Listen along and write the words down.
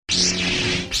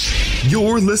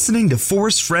You're listening to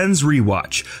Force Friends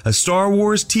Rewatch, a Star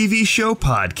Wars TV show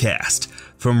podcast.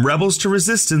 From Rebels to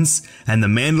Resistance and The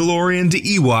Mandalorian to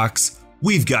Ewoks,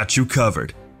 we've got you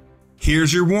covered.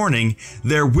 Here's your warning,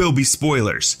 there will be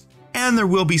spoilers. And there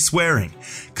will be swearing,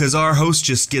 because our host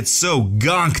just gets so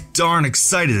gonk darn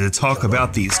excited to talk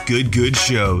about these good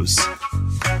shows.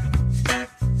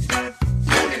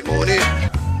 Morning.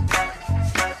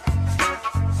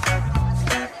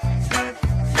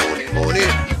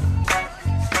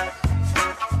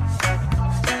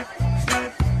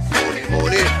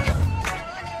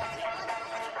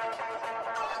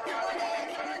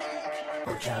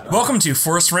 Welcome to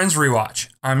Force Friends Rewatch.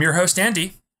 I'm your host,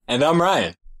 Andy. And I'm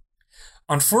Ryan.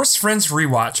 On Force Friends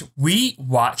Rewatch, we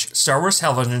watch Star Wars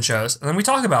television shows, and then we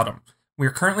talk about them. We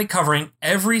are currently covering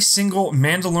every single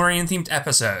Mandalorian-themed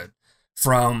episode,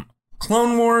 from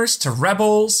Clone Wars to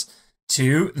Rebels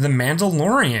to The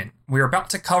Mandalorian. We're about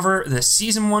to cover the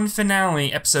Season 1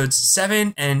 finale, episodes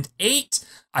 7 and 8.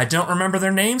 I don't remember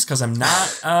their names because I'm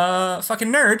not a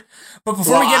fucking nerd. But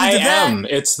before we get into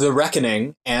that... It's The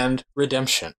Reckoning and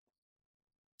Redemption.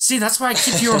 See, that's why I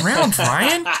keep you around,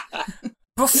 Ryan.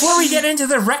 Before we get into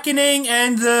The Reckoning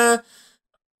and the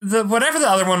whatever the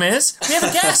other one is, we have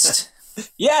a guest.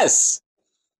 Yes.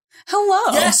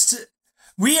 Hello. Yes.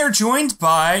 We are joined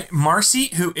by Marcy,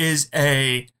 who is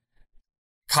a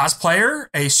cosplayer,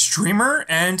 a streamer,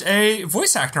 and a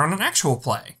voice actor on an actual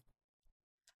play.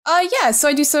 So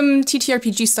I do some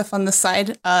TTRPG stuff on the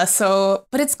side. But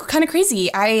it's kind of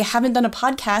crazy. I haven't done a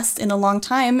podcast in a long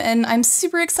time, and I'm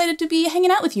super excited to be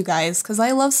hanging out with you guys because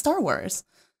I love Star Wars.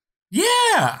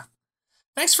 Yeah.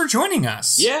 Thanks for joining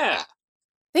us. Yeah.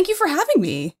 Thank you for having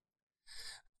me.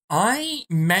 I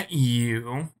met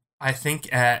you, I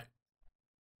think, at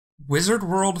Wizard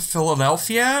World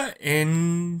Philadelphia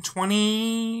in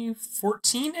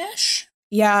 2014-ish?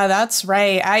 Yeah, that's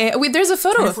right. There's a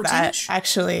photo of that, 2014-ish?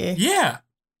 actually. Yeah.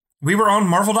 We were on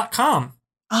Marvel.com.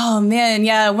 Oh, man.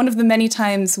 Yeah, one of the many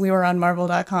times we were on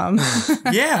Marvel.com.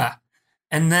 Yeah.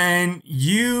 And then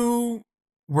you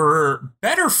were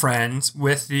better friends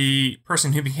with the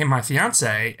person who became my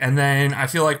fiance. And then I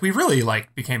feel like we really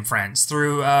became friends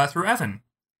through Evan.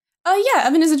 Yeah,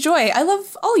 Evan is a joy. I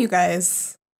love all you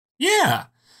guys. Yeah.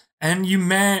 And you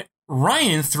met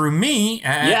Ryan through me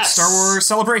at Star Wars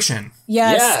Celebration.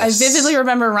 Yes, I vividly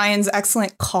remember Ryan's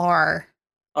excellent car.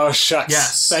 Oh, shucks.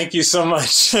 Yes. Thank you so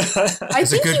much. I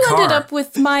think you ended up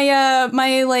with my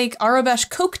Arabesh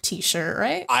Coke t-shirt,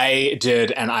 right? I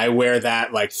did, and I wear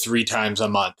that 3 times a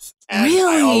month. And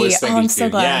really? I always think I'm so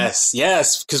glad.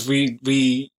 Yes, because we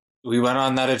went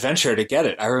on that adventure to get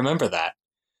it. I remember that.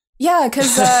 Yeah,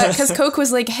 because Coke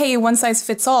was like, hey, one size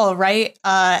fits all, right?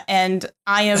 And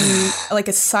I am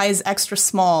a size extra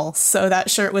small, so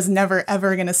that shirt was never,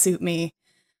 ever going to suit me.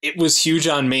 It was huge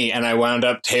on me, and I wound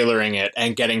up tailoring it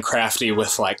and getting crafty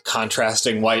with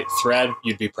contrasting white thread.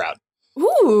 You'd be proud.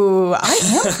 Ooh, I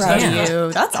am proud of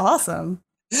you. That's awesome.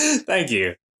 Thank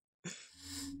you.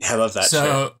 I love that shirt.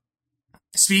 So,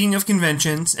 speaking of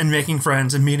conventions and making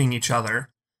friends and meeting each other,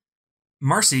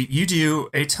 Marcy, you do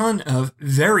a ton of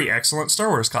very excellent Star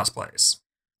Wars cosplays.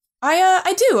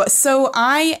 I do. So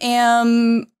I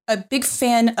am a big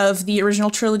fan of the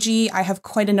original trilogy. I have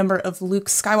quite a number of Luke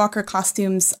Skywalker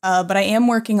costumes, but I am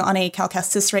working on a Cal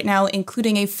Kestis right now,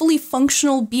 including a fully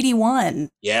functional BD-1.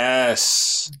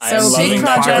 Yes. So I'm loving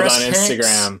that build on pics.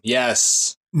 Instagram.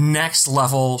 Yes. Next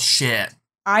level shit.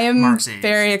 I am Marcy.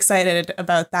 very excited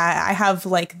about that. I have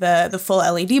the full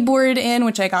LED board in,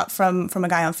 which I got from a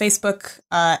guy on Facebook,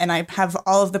 and I have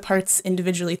all of the parts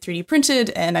individually 3D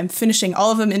printed, and I'm finishing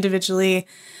all of them individually.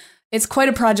 It's quite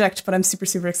a project, but I'm super,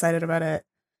 super excited about it.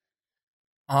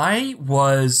 I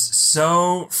was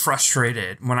so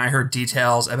frustrated when I heard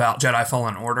details about Jedi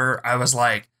Fallen Order. I was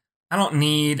like, I don't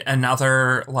need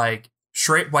another,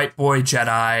 straight white boy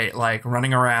Jedi,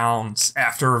 running around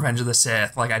after Revenge of the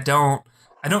Sith. I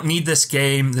don't need this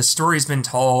game. The story's been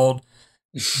told,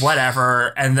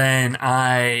 whatever. And then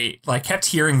I kept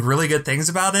hearing really good things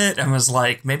about it and was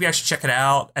like, maybe I should check it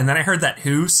out. And then I heard that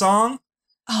Who song.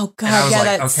 Oh God, yeah,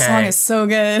 that song is so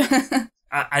good.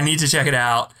 I need to check it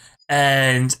out.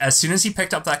 And as soon as he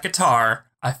picked up that guitar,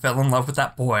 I fell in love with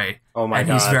that boy. Oh my God.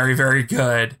 And he's very, very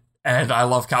good. And I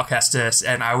love Cal Kestis.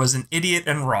 And I was an idiot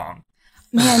and wrong.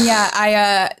 Man, yeah,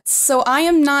 I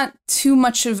am not too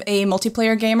much of a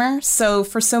multiplayer gamer. So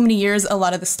for so many years, a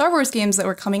lot of the Star Wars games that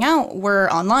were coming out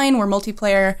were online, were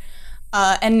multiplayer.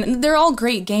 And they're all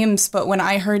great games, but when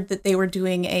I heard that they were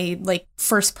doing a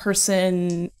first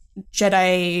person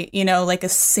Jedi, a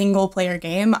single player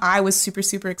game, I was super,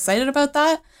 super excited about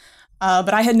that.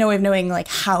 But I had no way of knowing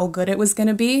how good it was going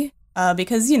to be.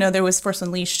 because, there was Force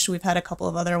Unleashed. We've had a couple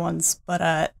of other ones.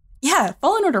 But yeah,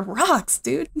 Fallen Order rocks,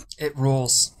 dude. It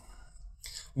rules.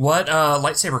 What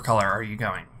lightsaber color are you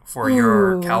going for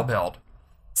your Cal build?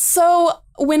 So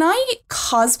when I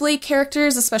cosplay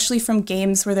characters, especially from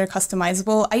games where they're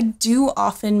customizable, I do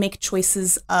often make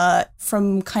choices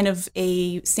from kind of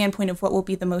a standpoint of what will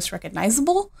be the most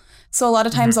recognizable. So a lot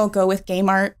of times I'll go with game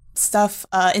art stuff.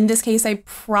 In this case, I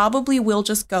probably will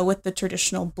just go with the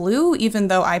traditional blue, even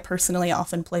though I personally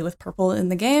often play with purple in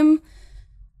the game.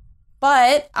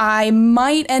 But I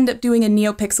might end up doing a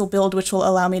NeoPixel build, which will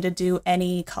allow me to do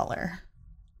any color.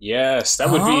 Yes, that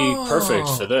would be perfect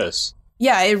for this.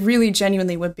 Yeah, it really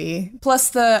genuinely would be. Plus,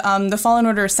 the Fallen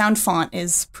Order sound font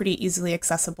is pretty easily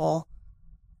accessible.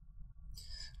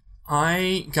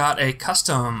 I got a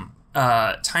custom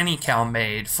tiny Cal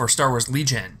made for Star Wars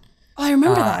Legion. Oh, I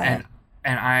remember that.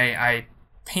 And I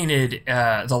painted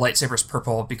the lightsabers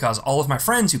purple because all of my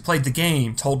friends who played the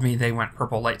game told me they went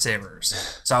purple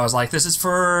lightsabers. So I was like, this is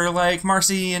for like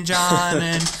Marcy and John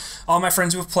and all my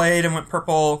friends who have played and went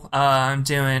purple. I'm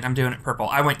doing it purple.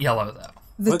 I went yellow though.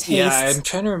 Yeah, I'm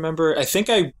trying to remember. I think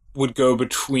I would go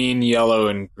between yellow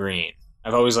and green.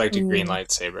 I've always liked a green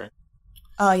lightsaber.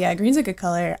 Oh, yeah, green's a good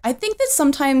color. I think that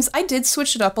sometimes I did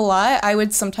switch it up a lot. I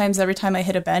would sometimes, every time I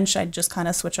hit a bench, I'd just kind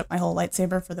of switch up my whole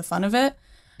lightsaber for the fun of it.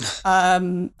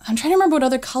 I'm trying to remember what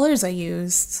other colors I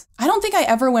used. I don't think I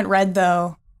ever went red,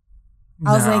 though.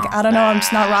 I was like, I don't know, I'm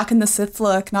just not rocking the Sith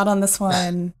look, not on this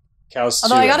one.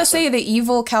 Although I gotta say, the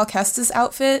evil Cal Kestis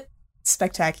outfit,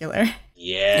 spectacular.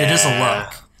 Yeah. It is a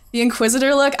look. The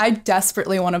Inquisitor look, I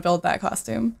desperately want to build that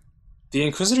costume. The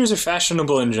Inquisitors are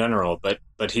fashionable in general, but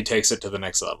he takes it to the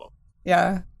next level.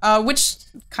 Yeah. Which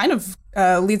kind of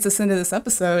leads us into this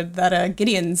episode, that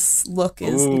Gideon's look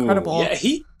is incredible. Yeah,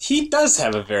 he does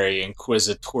have a very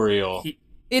inquisitorial...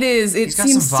 It is. It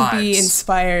seems to be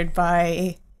inspired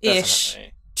by Ish.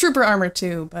 Definitely. Trooper armor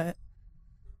too, but...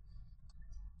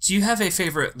 Do you have a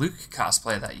favorite Luke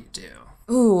cosplay that you do?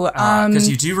 Ooh, because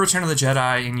you do Return of the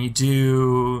Jedi and you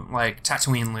do like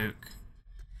Tatooine Luke.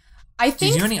 Do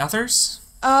you do any others?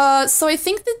 So I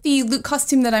think that the Luke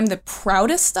costume that I'm the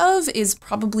proudest of is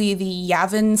probably the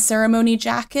Yavin ceremony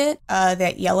jacket,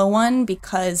 that yellow one,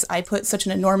 because I put such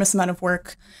an enormous amount of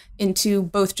work into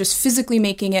both just physically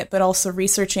making it, but also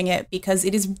researching it, because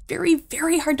it is very,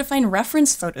 very hard to find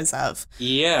reference photos of.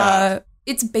 Yeah.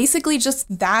 It's basically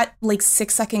just that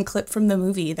 6-second clip from the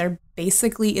movie. There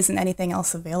basically isn't anything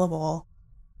else available.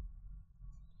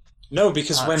 No,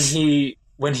 because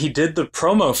when he did the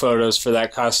promo photos for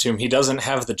that costume, he doesn't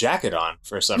have the jacket on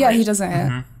for some reason. Yeah, he doesn't.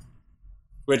 Mm-hmm.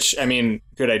 Which, I mean,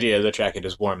 good idea. The jacket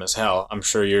is warm as hell. I'm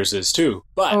sure yours is too.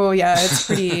 But oh yeah,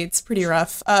 it's pretty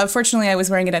rough. Fortunately, I was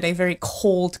wearing it at a very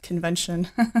cold convention.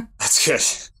 That's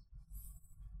good.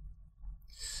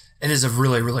 It is a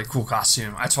really, really cool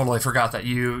costume. I totally forgot that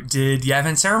you did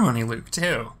Yavin Ceremony Luke,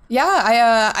 too.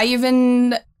 Yeah, I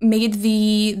even made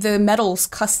the medals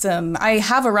custom. I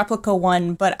have a replica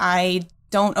one, but I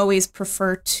don't always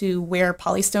prefer to wear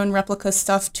Polystone replica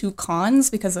stuff to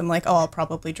cons because I'm like, oh, I'll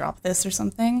probably drop this or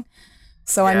something.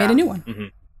 So I made a new one. Mm-hmm.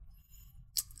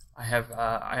 I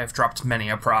have dropped many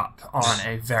a prop on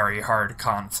a very hard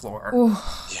con floor. Ooh,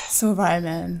 so have I,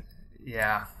 man.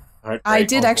 Yeah. I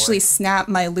did actually snap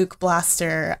my Luke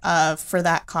blaster for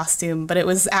that costume, but it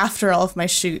was after all of my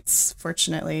shoots,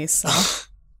 fortunately, so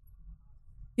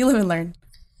you live and learn.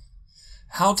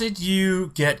 How did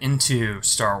you get into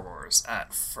Star Wars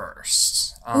at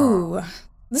first? Ooh,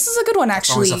 this is a good one,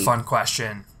 actually. Always a fun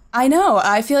question. I know.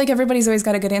 I feel like everybody's always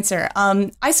got a good answer.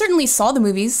 I certainly saw the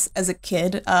movies as a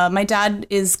kid. My dad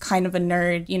is kind of a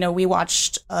nerd. We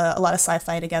watched a lot of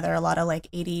sci-fi together, a lot of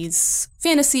 80s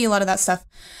fantasy, a lot of that stuff.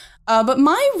 But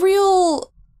my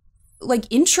real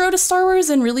intro to Star Wars,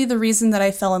 and really the reason that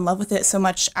I fell in love with it so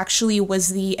much, actually was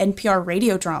the NPR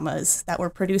radio dramas that were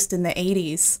produced in the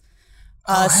 80s.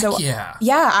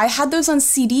 Yeah, I had those on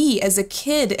CD as a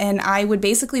kid, and I would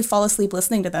basically fall asleep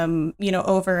listening to them,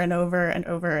 over and over and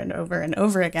over and over and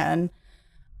over again.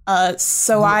 It's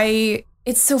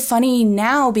so funny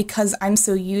now because I'm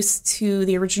so used to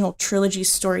the original trilogy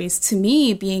stories, to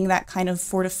me being that kind of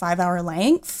 4 to 5 hour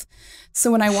length. So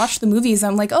when I watch the movies,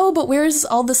 I'm like, oh, but where's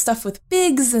all the stuff with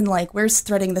Biggs, and where's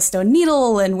threading the stone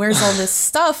needle, and where's all this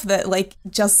stuff that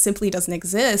just simply doesn't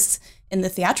exist in the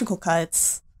theatrical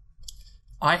cuts?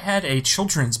 I had a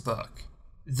children's book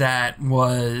that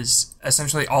was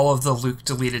essentially all of the Luke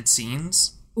deleted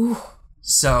scenes. Ooh.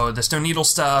 So the stone needle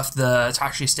stuff, the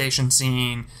Tashi Station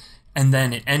scene, and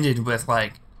then it ended with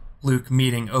Luke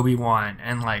meeting Obi-Wan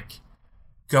and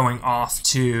going off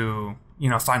to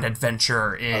find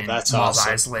adventure in Mos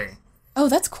Eisley. Oh,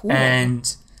 that's cool.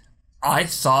 And I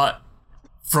thought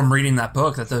from reading that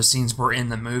book that those scenes were in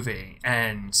the movie,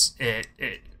 and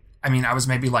I mean, I was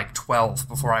maybe like 12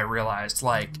 before I realized,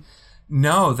 like,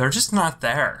 no, they're just not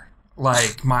there.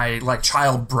 Like, my like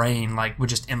child brain like would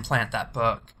just implant that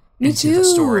book into the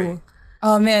story.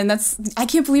 Oh man, I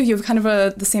can't believe you have kind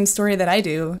of the same story that I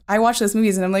do. I watch those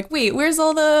movies and I'm like, wait, where's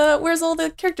all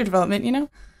the character development, you know?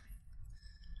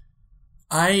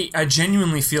 I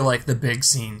genuinely feel like the big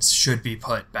scenes should be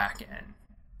put back in.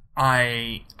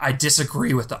 I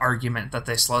disagree with the argument that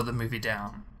they slow the movie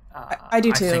down. I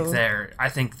do too. I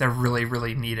think they're really,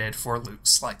 really needed for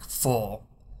Luke's like full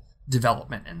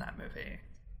development in that movie.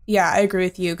 Yeah, I agree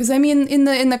with you. Because I mean, in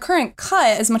the current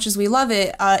cut, as much as we love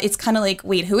it, it's kind of like,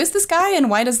 wait, who is this guy, and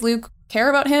why does Luke care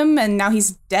about him? And now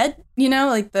he's dead. You know,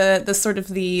 like the sort of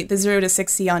the 0 to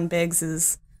 60 on Biggs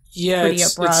is pretty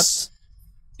abrupt.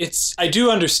 It's I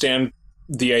do understand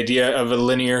the idea of a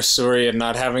linear story and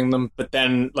not having them, but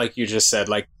then, like you just said,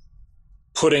 like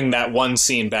putting that one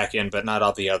scene back in, but not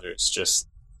all the others, just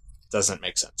doesn't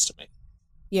make sense to me.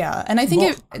 Yeah, and I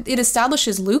think it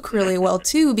establishes Luke really well,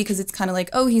 too, because it's kind of like,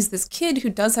 oh, he's this kid who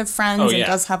does have friends and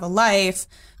does have a life,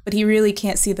 but he really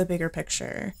can't see the bigger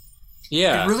picture.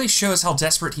 Yeah. It really shows how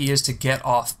desperate he is to get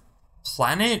off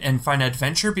planet and find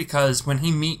adventure, because when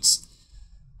he meets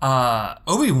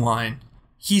Obi-Wan,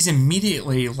 he's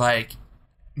immediately like,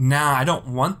 nah, I don't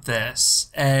want this,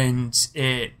 and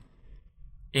it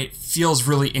feels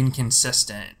really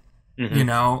inconsistent, you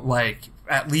know, like,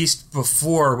 at least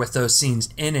before with those scenes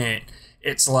in it,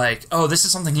 it's like, oh, this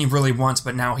is something he really wants,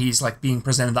 but now he's like being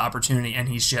presented the opportunity and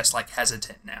he's just like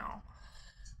hesitant now.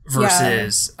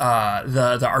 Versus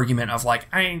the argument of like,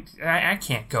 I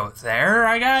can't go there.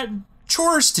 I got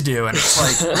chores to do. And it's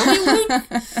like, really, Luke?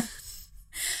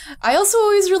 I also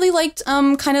always really liked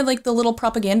kind of like the little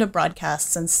propaganda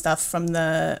broadcasts and stuff from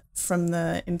the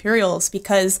Imperials,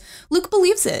 because Luke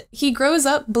believes it. He grows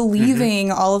up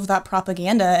believing all of that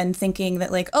propaganda and thinking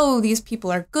that like, oh, these people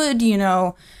are good, you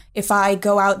know, if I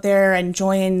go out there and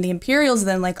join the Imperials,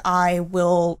 then like I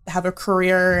will have a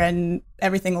career and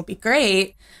everything will be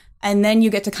great. And then you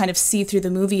get to kind of see through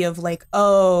the movie of like,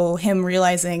 oh, him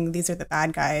realizing these are the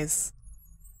bad guys.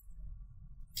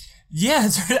 Yeah,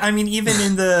 I mean, even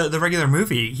in the regular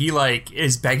movie, he like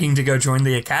is begging to go join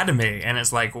the academy, and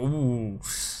it's like, ooh,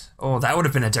 oh, that would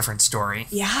have been a different story.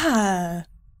 Yeah.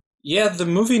 Yeah, the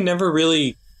movie never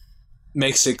really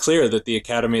makes it clear that the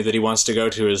academy that he wants to go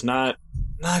to is not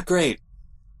great.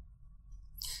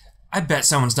 I bet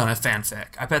someone's done a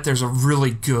fanfic. I bet there's a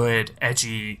really good,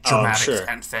 edgy, dramatic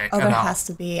fanfic. Oh, there has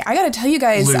to be. I gotta tell you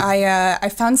guys, Luke. I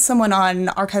found someone on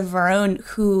Archive of Our Own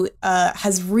who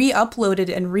has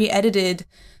re-uploaded and re-edited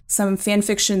some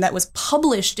fanfiction that was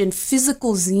published in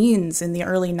physical zines in the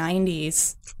early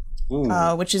 90s,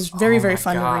 which is very, very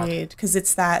fun to read, because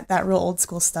it's that real old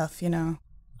school stuff, you know.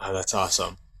 Oh, that's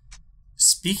awesome.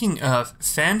 Speaking of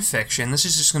fan fiction, this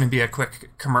is just going to be a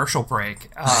quick commercial break.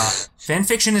 Fan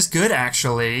fiction is good,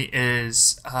 actually,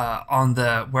 is on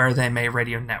the Where They May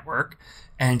radio network,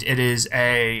 and it is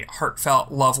a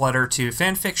heartfelt love letter to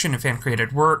fan fiction and fan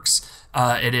created works.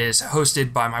 It is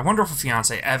hosted by my wonderful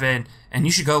fiance Evan, and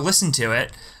you should go listen to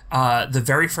it. The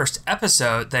very first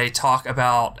episode, they talk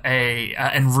about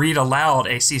and read aloud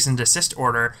a cease and desist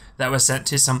order that was sent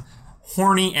to some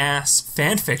horny ass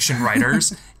fan fiction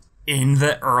writers. In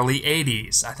the early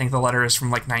 80s. I think the letter is from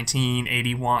like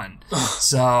 1981.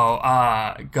 So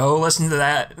go listen to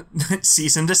that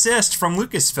cease and desist from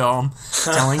Lucasfilm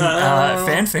telling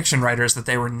fan fiction writers that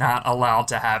they were not allowed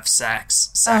to have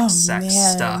sex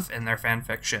stuff in their fan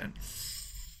fiction.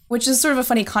 Which is sort of a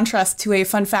funny contrast to a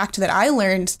fun fact that I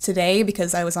learned today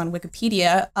because I was on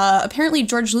Wikipedia. Apparently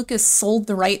George Lucas sold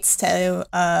the rights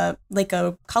to like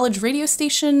a college radio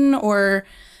station or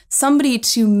somebody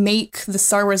to make the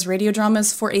Star Wars radio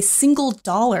dramas for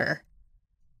 $1.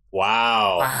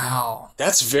 Wow.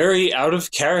 That's very out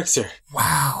of character.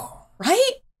 Wow.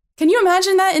 Right? Can you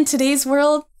imagine that in today's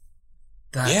world?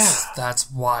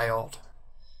 That's wild.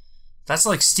 That's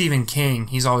like Stephen King.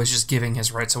 He's always just giving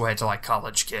his rights away to like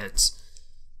college kids.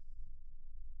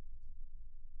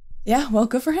 Yeah, well,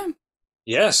 good for him.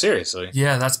 Yeah, seriously.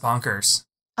 Yeah, that's bonkers.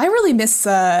 I really miss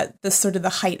the sort of the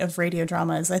height of radio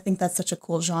dramas. I think that's such a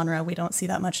cool genre. We don't see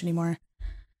that much anymore.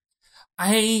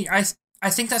 I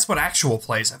think that's what actual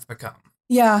plays have become.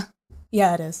 Yeah,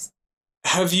 it is.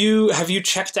 Have you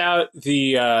checked out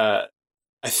the?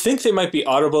 I think they might be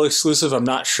Audible exclusive. I'm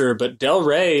not sure, but Del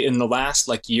Rey in the last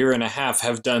like year and a half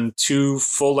have done 2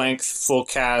 full-length,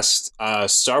 full-cast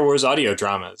Star Wars audio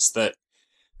dramas that,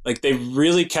 like, they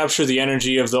really capture the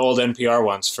energy of the old NPR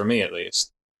ones for me, at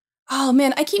least. Oh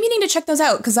man, I keep meaning to check those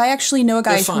out because I actually know a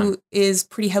guy They're fun. who is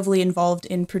pretty heavily involved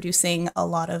in producing a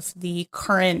lot of the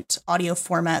current audio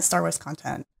format Star Wars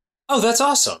content. Oh, that's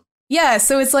awesome. Yeah,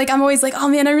 so it's like I'm always like, oh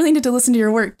man, I really need to listen to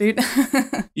your work, dude.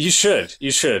 You should.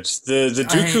 The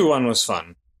Dooku one was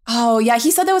fun. Oh yeah, he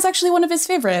said that was actually one of his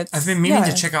favorites. I've been meaning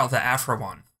to check out the Afra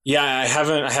one. Yeah, I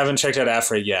haven't checked out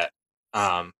Afra yet.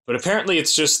 But apparently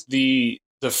it's just the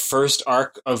first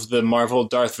arc of the Marvel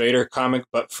Darth Vader comic,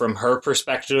 but from her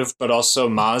perspective, but also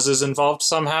Maz is involved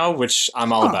somehow, which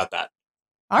I'm all about that.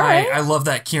 All right. I love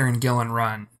that Kieran Gillen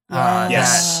run.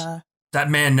 Yes. That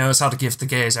man knows how to give the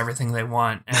gays everything they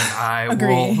want, and I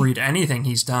will read anything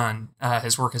he's done.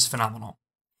 His work is phenomenal.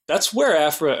 That's where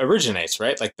Afra originates,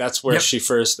 right? Like that's where she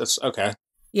first. That's okay.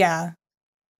 Yeah.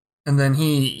 And then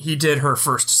he did her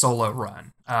first solo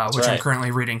run, which right. I'm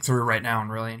currently reading through right now and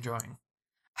really enjoying.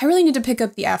 I really need to pick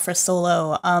up the Afra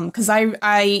solo because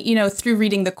I through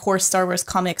reading the core Star Wars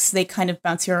comics, they kind of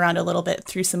bounce you around a little bit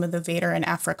through some of the Vader and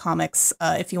Afra comics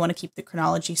if you want to keep the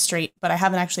chronology straight. But I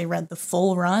haven't actually read the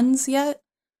full runs yet.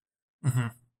 Mm-hmm.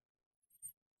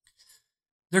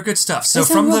 They're good stuff. So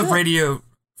from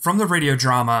the radio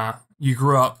drama, you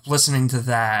grew up listening to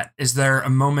that. Is there a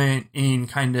moment in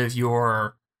kind of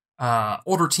your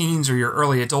older teens or your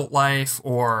early adult life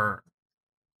or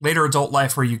later adult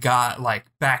life where you got like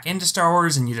back into Star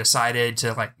Wars and you decided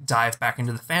to like dive back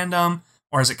into the fandom,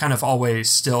 or has it kind of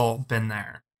always still been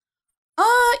there?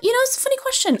 It's a funny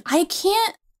question.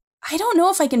 I don't know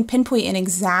if I can pinpoint an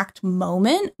exact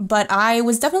moment, but I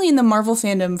was definitely in the Marvel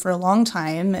fandom for a long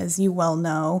time, as you well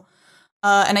know.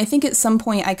 And I think at some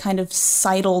point I kind of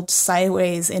sidled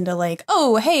sideways into like,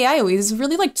 oh, hey, I always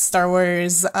really liked Star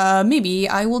Wars. Maybe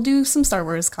I will do some Star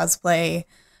Wars cosplay.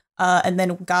 And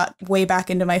then got way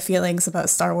back into my feelings about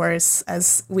Star Wars,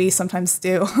 as we sometimes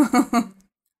do.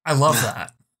 I love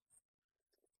that.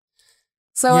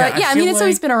 So, I mean, it's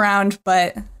always been around,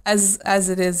 but as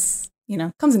it is,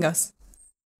 comes and goes.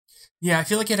 Yeah, I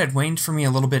feel like it had waned for me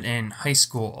a little bit in high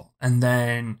school. And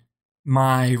then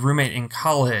my roommate in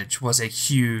college was a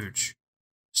huge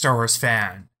Star Wars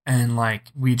fan. And, like,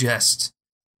 we just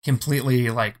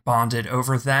completely, like, bonded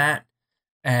over that.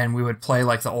 And we would play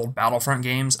like the old Battlefront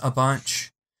games a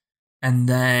bunch. And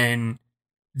then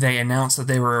they announced that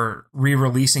they were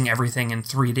re-releasing everything in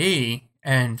 3D,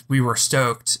 and we were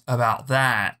stoked about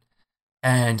that.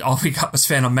 And all we got was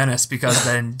Phantom Menace because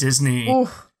then Disney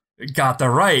got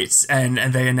the rights and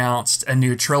they announced a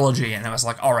new trilogy, and I was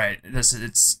like, all right,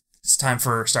 it's time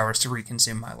for Star Wars to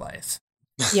reconsume my life.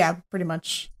 Yeah, pretty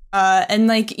much. And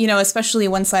like, especially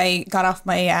once I got off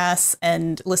my ass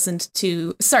and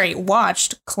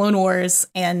watched Clone Wars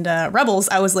and Rebels,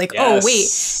 I was like, yes. Oh,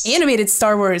 wait, animated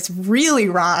Star Wars really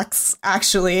rocks,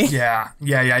 actually. Yeah.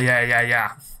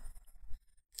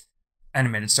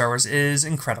 Animated Star Wars is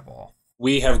incredible.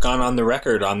 We have gone on the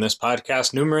record on this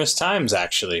podcast numerous times,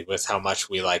 actually, with how much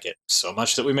we like it. So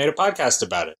much that we made a podcast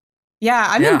about it. Yeah,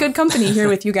 I'm in good company here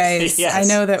with you guys. Yes. I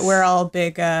know that we're all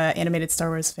big animated Star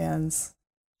Wars fans.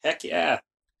 Heck yeah.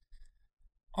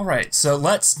 All right, so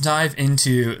let's dive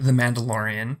into The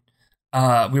Mandalorian.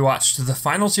 We watched the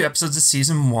final 2 episodes of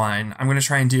season 1. I'm going to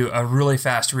try and do a really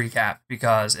fast recap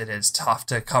because it is tough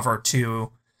to cover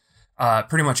 2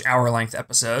 pretty much hour-length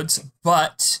episodes.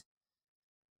 But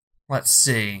let's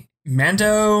see.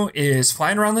 Mando is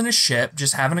flying around in his ship,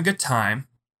 just having a good time,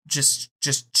 just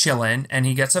chilling, and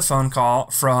he gets a phone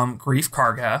call from Greef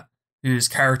Karga, whose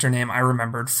character name I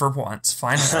remembered for once,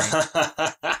 finally.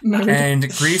 And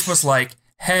Greef was like,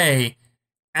 hey,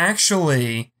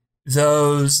 actually,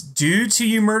 those dudes who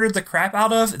you murdered the crap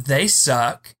out of, they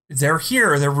suck. They're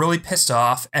here. They're really pissed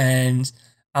off. And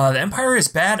the Empire is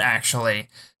bad, actually.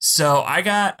 So I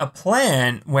got a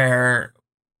plan where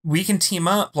we can team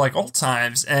up like old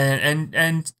times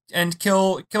and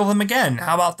kill them again.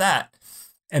 How about that?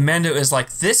 And Mando is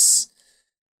like, this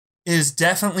is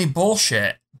definitely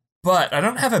bullshit. But I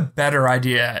don't have a better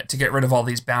idea to get rid of all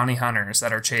these bounty hunters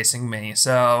that are chasing me.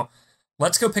 So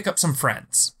let's go pick up some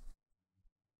friends.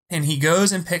 And he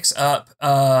goes and picks up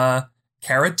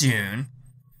Cara Dune.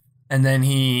 And then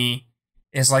he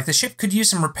is like, the ship could use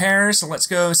some repairs, so let's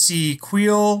go see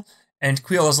Queel. And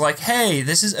Queel is like, hey,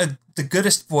 this is the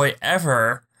goodest boy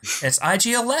ever. It's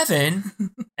IG-11.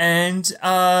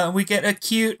 And we get a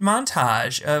cute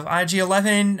montage of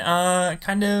IG-11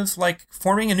 kind of like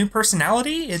forming a new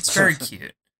personality. It's very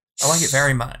cute. I like it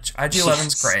very much.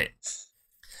 IG-11's great.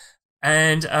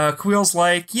 And Queel's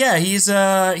like, yeah, he's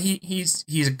a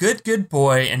good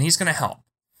boy, and he's gonna help.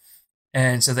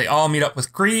 And so they all meet up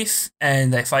with Greef,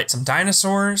 and they fight some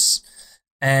dinosaurs.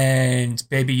 And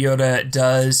Baby Yoda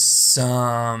does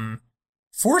some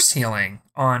force healing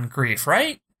on Greef,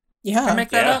 right? Yeah. Can I make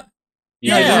that up?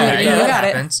 Yeah, you that got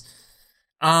it. happens.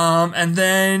 And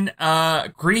then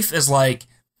Grief is like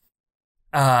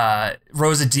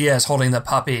Rosa Diaz holding the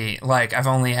puppy. Like, I've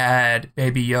only had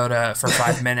Baby Yoda for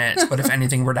 5 minutes, but if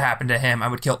anything were to happen to him, I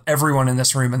would kill everyone in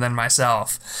this room and then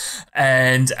myself.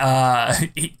 And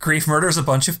Grief murders a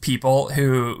bunch of people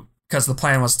who, because the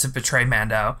plan was to betray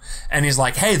Mando. And he's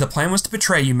like, hey, the plan was to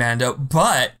betray you, Mando,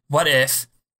 but what if,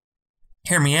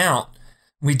 hear me out,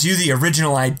 we do the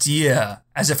original idea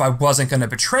as if I wasn't going to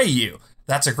betray you?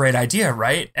 That's a great idea,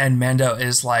 right? And Mando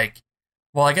is like,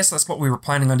 well, I guess that's what we were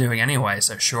planning on doing anyway,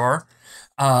 so sure.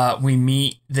 We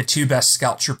meet the 2 best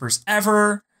scout troopers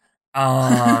ever.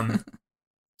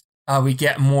 We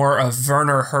get more of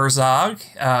Werner Herzog,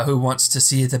 who wants to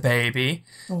see the baby.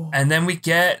 Ooh. And then we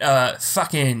get a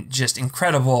fucking just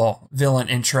incredible villain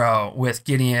intro with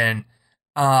Gideon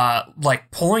like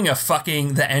pulling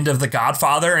the end of The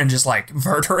Godfather and just like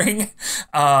murdering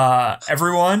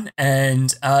everyone.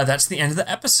 And that's the end of the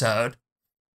episode.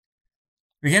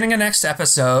 Beginning of next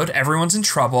episode, everyone's in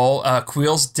trouble.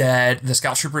 Queel's dead. The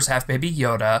Scout Troopers have Baby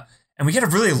Yoda. And we get a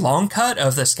really long cut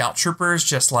of the Scout Troopers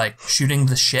just like shooting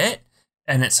the shit.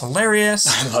 And it's hilarious.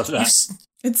 I love that.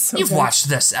 You've watched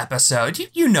this episode.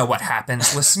 You know what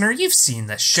happens, listener. You've seen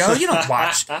this show. You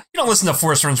don't listen to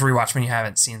Force Friends Rewatch when you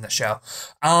haven't seen the show.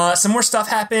 Some more stuff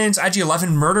happens.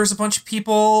 IG-11 murders a bunch of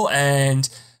people and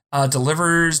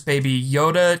delivers Baby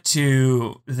Yoda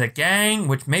to the gang,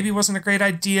 which maybe wasn't a great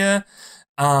idea.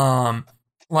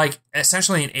 Like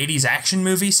essentially an 80s action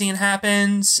movie scene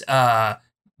happens.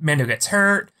 Mando gets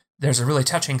hurt. There's a really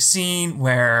touching scene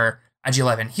where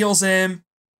IG-11 heals him.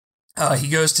 He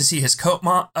goes to see his cult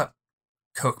mom,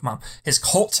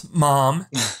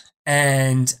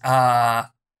 and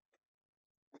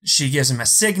she gives him a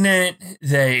signet.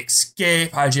 They escape.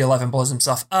 IG-11 blows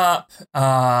himself up.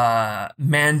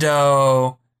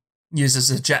 Mando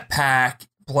uses a jetpack,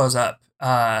 blows up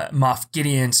Moff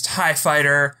Gideon's TIE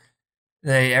fighter.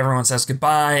 Everyone says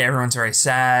goodbye. Everyone's very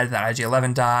sad that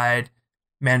IG-11 died.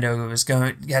 Mando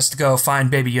has to go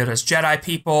find Baby Yoda's Jedi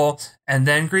people, and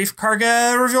then Moff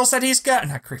Gideon reveals that he's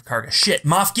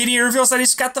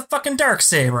got the fucking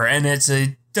Darksaber, and it's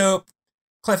a dope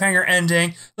cliffhanger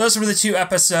ending. Those were the 2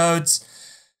 episodes.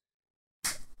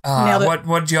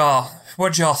 What'd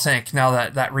y'all think now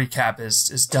that recap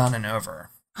is done and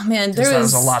over? Oh man, that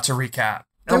was a lot to recap.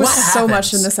 There was so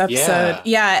much in this episode.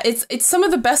 Yeah, it's some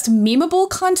of the best memeable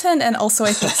content, and also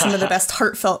I think some of the best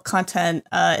heartfelt content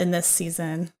in this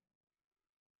season.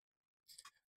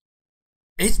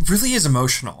 It really is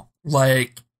emotional.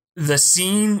 Like, the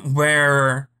scene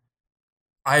where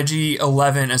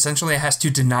IG-11 essentially has to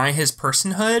deny his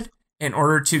personhood in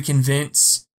order to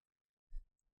convince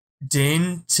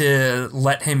Din to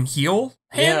let him heal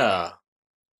him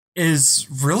is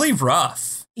really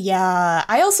rough. Yeah,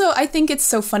 I think it's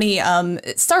so funny.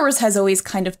 Star Wars has always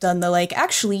kind of done the like,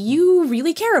 actually, you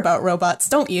really care about robots,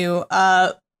 don't you?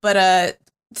 But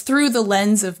through the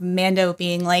lens of Mando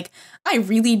being like, I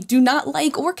really do not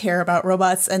like or care about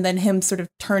robots, and then him sort of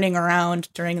turning around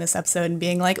during this episode and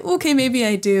being like, okay, maybe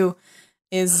I do,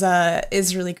 is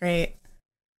really great.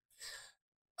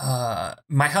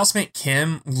 My housemate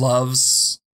Kim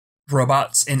loves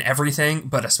robots in everything,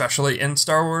 but especially in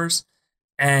Star Wars.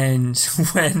 And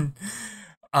when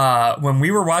we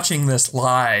were watching this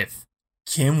live,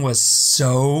 Kim was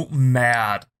so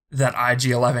mad that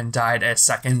IG-11 died a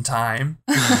second time.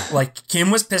 Like, Kim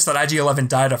was pissed that IG-11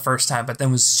 died a first time, but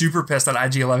then was super pissed that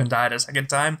IG-11 died a second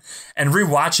time. And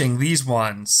rewatching these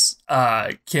ones,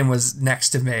 Kim was next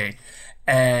to me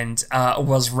and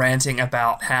was ranting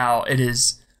about how it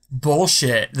is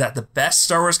bullshit that the best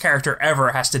Star Wars character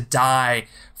ever has to die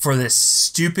for this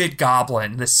stupid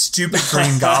goblin, this stupid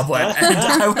green goblin. And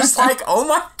I was like, oh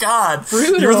my God,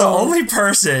 brutal. You're the only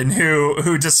person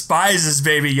who despises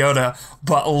Baby Yoda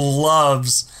but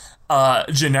loves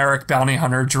generic bounty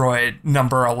hunter droid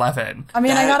number 11. I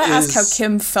mean, I gotta ask how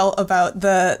Kim felt about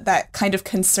that kind of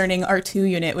concerning R2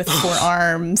 unit with 4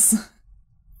 arms.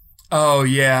 Oh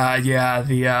yeah,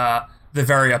 the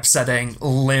very upsetting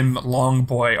limb long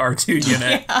boy R2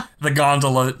 unit, the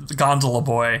gondola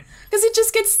boy. Because it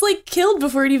just gets like killed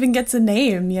before it even gets a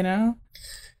name, you know?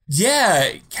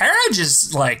 Yeah, Kara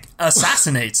just like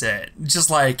assassinates it, just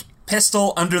like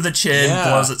pistol under the chin,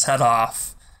 blows its head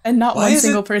off, and not one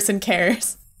single person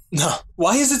cares. No,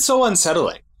 why is it so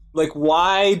unsettling? Like,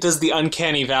 why does the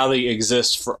uncanny valley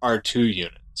exist for R2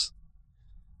 units?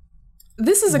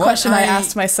 This is a question I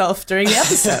asked myself during the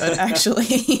episode,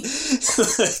 actually.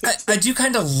 I do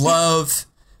kind of love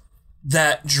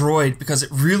that droid because it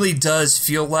really does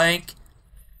feel like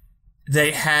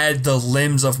they had the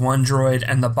limbs of one droid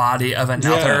and the body of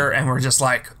another, and we're just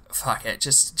like, fuck it,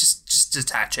 just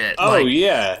detach it. Oh, like,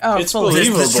 yeah. Oh, It's fully.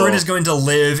 believable. this droid is going to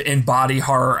live in body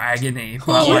horror agony,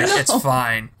 but like it's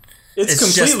fine. It's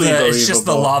just completely believable. it's just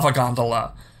the lava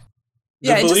gondola.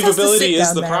 Yeah, the it just has to sit believability is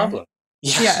down the there. problem.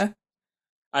 Yeah.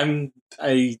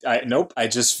 Nope. I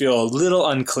just feel a little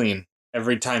unclean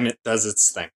every time it does its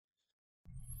thing.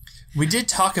 We did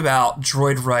talk about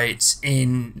droid rights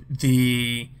in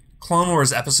the Clone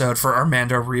Wars episode for our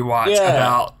Mando rewatch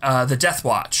about the Death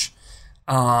Watch.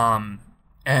 And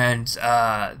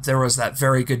there was that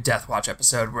very good Death Watch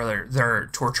episode where they're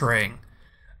torturing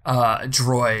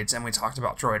droids, and we talked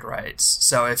about droid rights.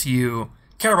 So if you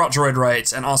care about droid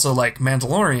rights and also like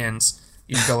Mandalorians,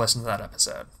 you can go listen to that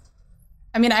episode.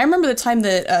 I mean, I remember the time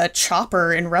that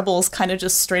Chopper in Rebels kind of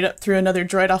just straight up threw another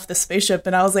droid off the spaceship,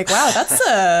 and I was like, wow,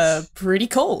 that's pretty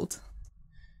cold.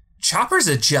 Chopper's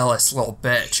a jealous little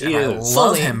bitch, and He I is.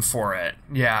 love Fully. him for it.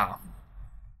 Yeah.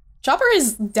 Chopper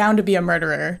is down to be a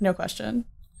murderer, no question.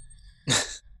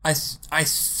 I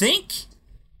think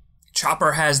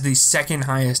Chopper has the second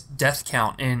highest death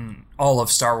count in all of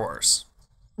Star Wars.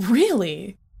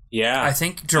 Really? Yeah. I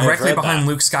think I've directly read behind that.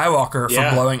 Luke Skywalker for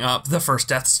Yeah. blowing up the first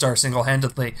Death Star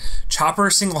single-handedly. Chopper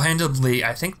single-handedly,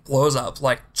 I think, blows up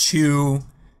like 2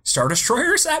 Star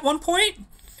Destroyers at one point.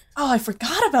 Oh, I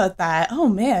forgot about that. Oh,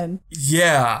 man.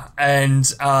 Yeah, and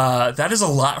that is a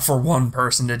lot for one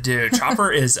person to do.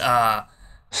 Chopper is a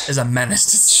menace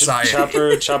to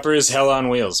society. Chopper is hell on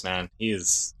wheels, man. He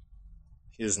is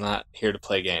not here to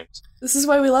play games. This is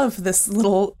why we love this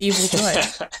little evil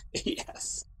droid.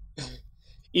 Yes.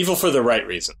 Evil for the right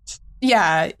reasons.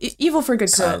 Yeah, evil for good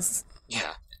So- cause.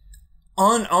 Yeah.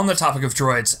 On the topic of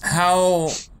droids, how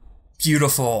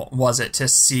beautiful was it to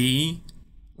see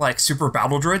like super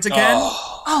battle droids again?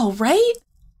 Oh, Oh, right?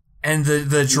 And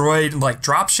the droid like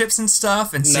drop ships and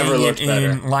stuff, and Never seeing it looked better.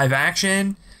 in live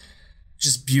action,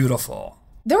 just beautiful.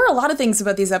 There were a lot of things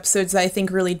about these episodes that I think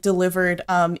really delivered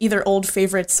either old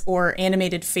favorites or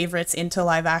animated favorites into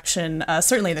live action.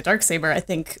 Certainly the Darksaber, I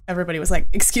think everybody was like,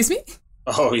 excuse me?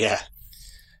 oh yeah.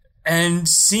 And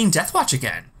seeing Death Watch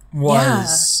again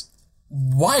was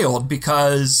wild,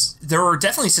 because there were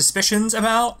definitely suspicions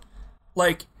about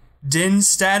like Din's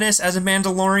status as a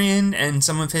Mandalorian and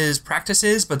some of his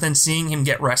practices, but then seeing him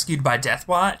get rescued by Death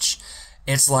Watch,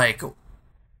 it's like,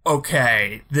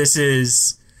 okay,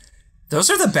 those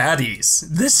are the baddies.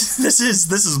 This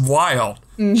is wild.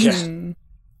 Yeah.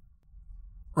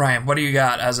 Ryan, what do you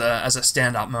got as a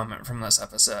standout moment from this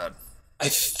episode? I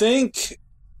think,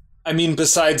 I mean,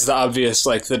 besides the obvious,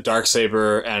 like the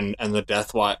Darksaber and the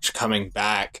Death Watch coming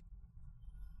back,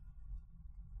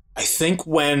 I think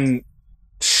when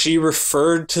she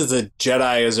referred to the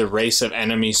Jedi as a race of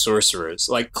enemy sorcerers,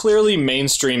 like clearly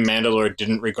mainstream Mandalore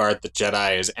didn't regard the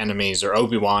Jedi as enemies, or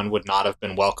Obi-Wan would not have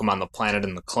been welcome on the planet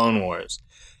in the Clone Wars.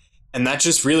 And that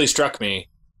just really struck me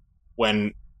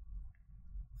when,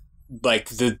 like,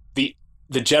 the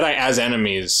Jedi as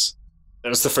enemies, that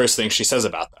was the first thing she says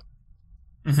about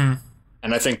them. Mm-hmm.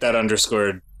 And I think that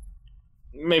underscored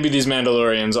maybe these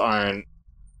Mandalorians aren't,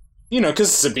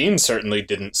 because Sabine certainly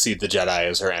didn't see the Jedi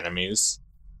as her enemies.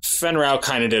 Fen Rao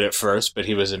kind of did it first, but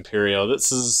he was Imperial.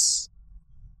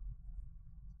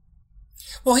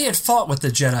 Well, he had fought with the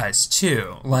Jedis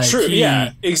too. Like, True,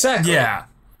 yeah, exactly. Yeah.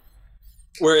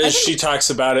 Whereas she talks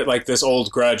about it like this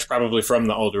old grudge, probably from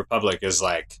the Old Republic, is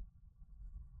like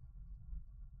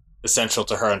essential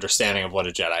to her understanding of what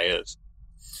a Jedi is.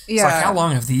 It's like, how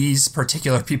long have these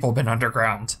particular people been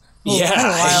underground? Well, quite a while,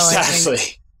 I exactly.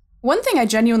 think. One thing I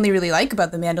genuinely really like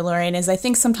about The Mandalorian is I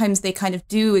think sometimes they kind of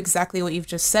do exactly what you've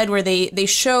just said, where they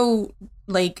show,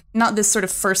 like, not this sort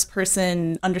of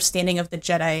first-person understanding of the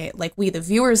Jedi like we, the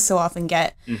viewers, so often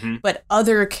get, but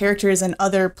other characters and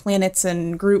other planets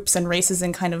and groups and races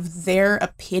and kind of their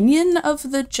opinion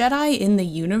of the Jedi in the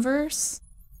universe.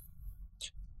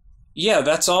 Yeah,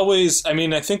 that's always, I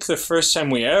mean, I think the first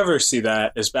time we ever see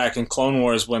that is back in Clone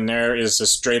Wars, when there is a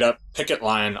straight-up picket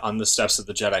line on the steps of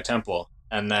the Jedi Temple.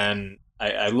 And then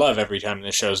I love every time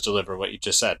the shows deliver what you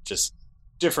just said, just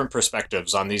different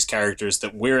perspectives on these characters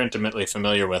that we're intimately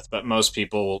familiar with, but most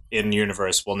people in the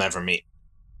universe will never meet.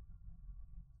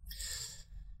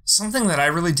 Something that I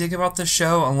really dig about the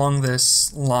show along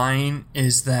this line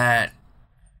is that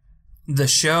the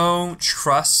show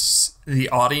trusts the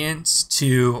audience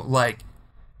to, like,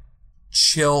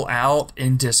 chill out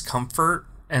in discomfort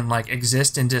and, like,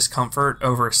 exist in discomfort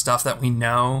over stuff that we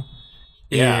know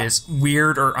is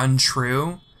weird or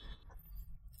untrue.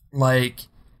 Like,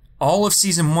 all of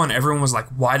season 1, everyone was like,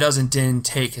 why doesn't Din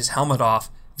take his helmet off?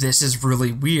 This is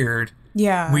really weird.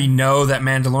 Yeah. We know that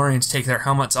Mandalorians take their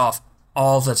helmets off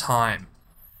all the time.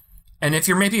 And if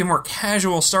you're maybe a more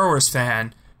casual Star Wars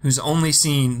fan who's only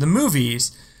seen the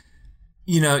movies,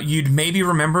 you'd maybe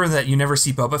remember that you never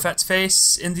see Boba Fett's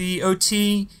face in the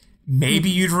OT. Maybe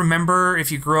you'd remember,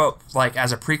 if you grew up like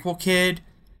as a prequel kid,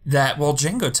 that, well,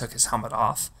 Jango took his helmet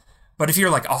off. But if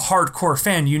you're like a hardcore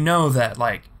fan, you know that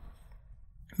like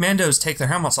Mandos take their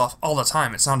helmets off all the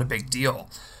time. It's not a big deal.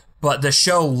 But the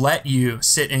show let you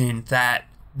sit in that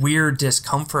weird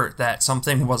discomfort that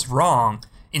something was wrong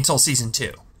until season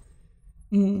 2.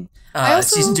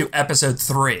 Season 2, episode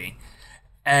 3.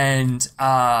 And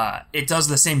it does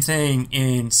the same thing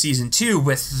in season 2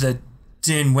 with the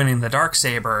Din winning the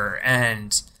Darksaber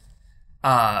and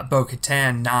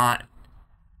Bo-Katan not...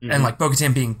 And, like,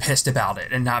 Bo-Katan being pissed about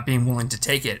it and not being willing to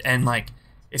take it. And, like,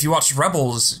 if you watch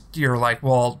Rebels, you're like,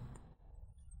 well,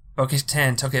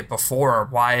 Bo-Katan took it before.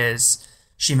 Why is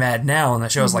she mad now? And the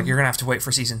show's like, you're going to have to wait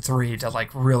for season 3 to,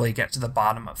 like, really get to the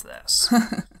bottom of this.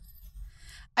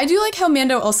 I do like how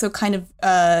Mando also kind of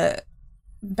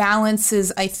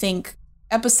balances, I think,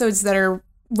 episodes that are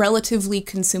relatively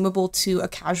consumable to a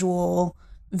casual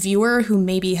viewer who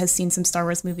maybe has seen some Star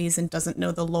Wars movies and doesn't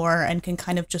know the lore and can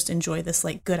kind of just enjoy this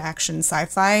like good action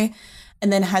sci-fi,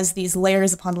 and then has these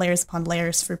layers upon layers upon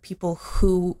layers for people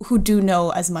who do know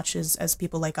as much as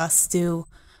people like us do.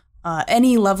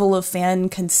 Any level of fan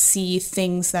can see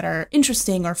things that are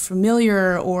interesting or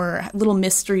familiar or little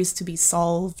mysteries to be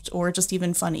solved or just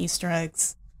even fun Easter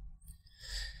eggs.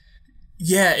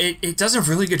 Yeah, it does a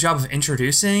really good job of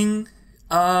introducing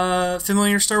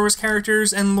familiar Star Wars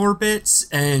characters and lore bits,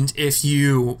 and if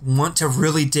you want to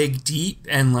really dig deep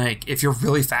and like if you're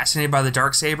really fascinated by the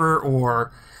Darksaber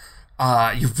or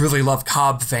you really love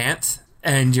Cobb Vanth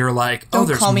and you're like, oh,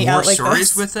 there's more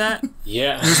stories with that.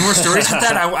 Yeah, there's more stories with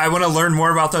that. I want to learn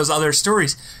more about those other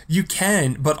stories. You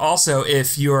can, but also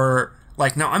if you're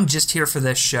like, no, I'm just here for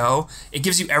this show, it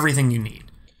gives you everything you need.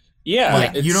 Yeah,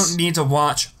 like you don't need to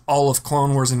watch all of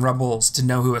Clone Wars and Rebels to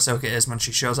know who Ahsoka is when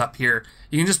she shows up here.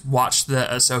 You can just watch the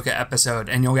Ahsoka episode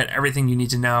and you'll get everything you need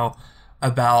to know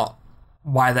about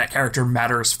why that character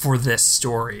matters for this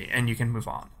story, and you can move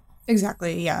on.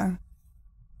 Exactly, yeah.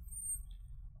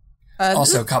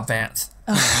 Also, Cobb Vanth.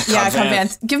 Yeah, Cobb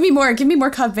Vanth. Give me more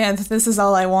Cobb Vanth. This is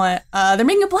all I want. They're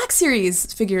making a Black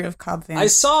Series figure of Cobb Vanth. I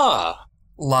saw.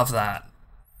 Love that.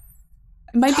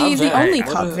 It might be the only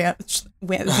Cobb Vanth,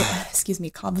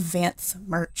 Cobb Vanth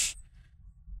merch.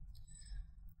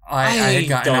 I had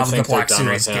gotten out of the Black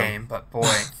Series game, but boy.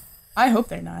 I hope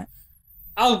they're not.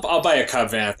 I'll buy a Cobb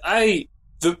Vanth. I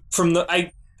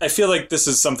feel like this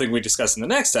is something we discuss in the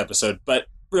next episode, but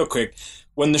real quick,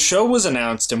 when the show was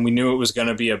announced and we knew it was going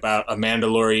to be about a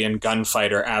Mandalorian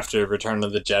gunfighter after Return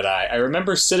of the Jedi, I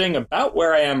remember sitting about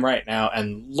where I am right now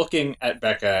and looking at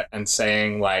Becca and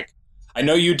saying, like, I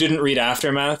know you didn't read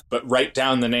Aftermath, but write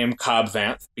down the name Cobb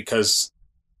Vanth because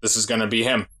this is going to be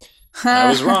him. I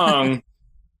was wrong,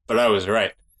 but I was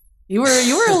right. You were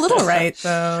a little right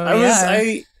though.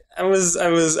 I was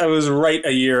right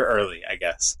a year early, I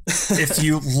guess. If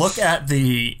you look at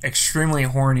the extremely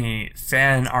horny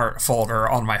fan art folder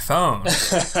on my phone,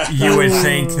 you would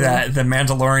think that The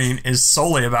Mandalorian is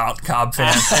solely about Cobb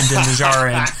Vanth and Din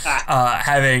Djarin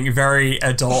having very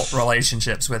adult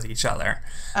relationships with each other.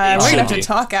 We're going to have to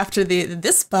talk after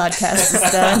this podcast is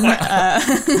done.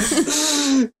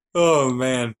 Oh,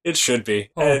 man. It should be.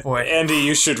 Oh, boy. Andy,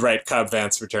 you should write Cobb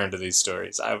Vanth's return to these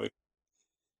stories.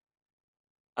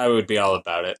 I would be all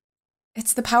about it.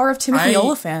 It's the power of Timothy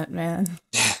Olyphant, man.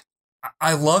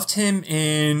 I loved him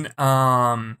in,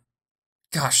 the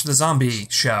zombie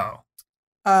show.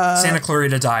 Santa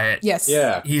Clarita Diet. Yes.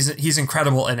 Yeah. He's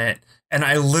incredible in it. And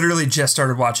I literally just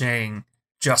started watching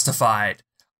Justified.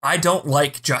 I don't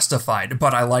like Justified,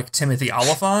 but I like Timothy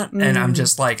Olyphant, and I'm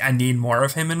just like, I need more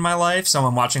of him in my life, so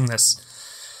I'm watching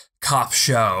this cop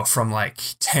show from like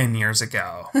 10 years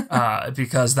ago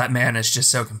because that man is just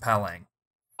so compelling.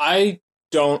 I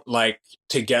don't like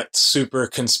to get super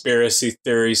conspiracy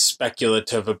theory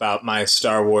speculative about my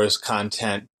Star Wars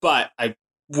content, but I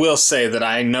will say that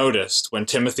I noticed when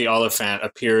Timothy Olyphant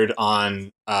appeared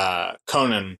on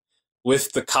Conan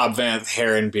with the Cobb Vanth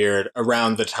hair and beard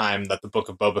around the time that the Book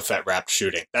of Boba Fett wrapped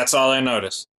shooting. That's all I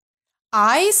noticed.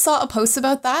 I saw a post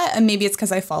about that, and maybe it's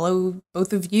because I follow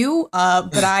both of you,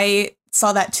 but I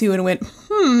saw that too and went,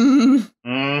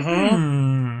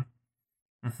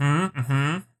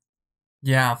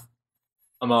 Yeah.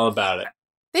 I'm all about it.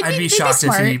 I'd be shocked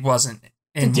if he wasn't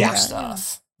in more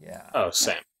stuff. Yeah. Oh,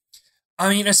 same. I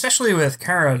mean, especially with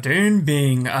Cara Dune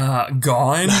being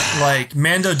gone, like,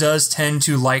 Mando does tend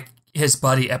to like his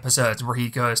buddy episodes where he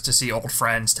goes to see old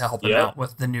friends to help him out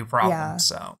with the new problem. Yeah.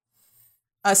 So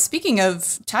Speaking of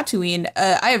Tatooine,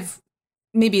 I have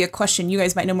maybe a question you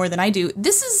guys might know more than I do.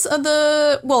 This is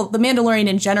the Mandalorian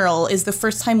in general is the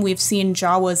first time we've seen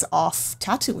Jawas off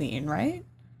Tatooine, right?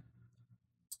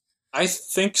 I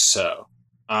think so.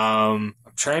 I'm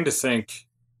trying to think.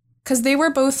 Because they were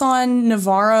both on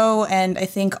Navarro and I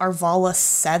think Arvala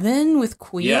 7 with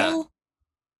Kuiil. Yeah.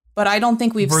 But I don't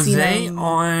think we've seen them. Were they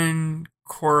on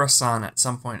Coruscant at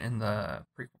some point in the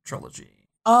prequel trilogy?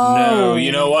 Oh. No,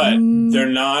 you know what? They're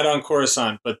not on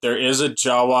Coruscant, but there is a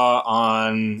Jawa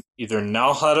on either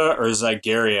Nal Hutta or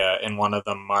Zygeria in one of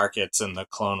the markets in the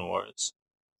Clone Wars.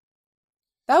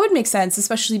 That would make sense,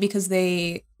 especially because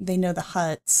they know the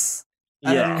Hutts.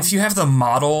 Yeah. If you have the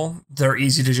model, they're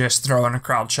easy to just throw in a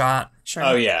crowd shot. Sure.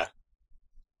 Oh, yeah.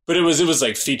 But it was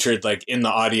like featured like in the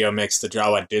audio mix. The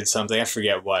Jawa did something. I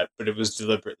forget what, but it was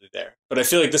deliberately there. But I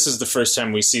feel like this is the first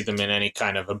time we see them in any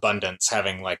kind of abundance,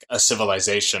 having like a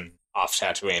civilization off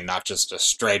Tatooine, not just a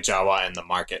stray Jawa in the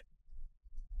market.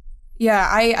 Yeah,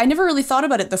 I never really thought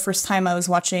about it the first time I was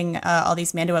watching all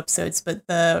these Mando episodes, but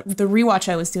the rewatch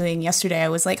I was doing yesterday, I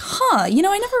was like, I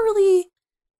never really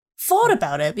thought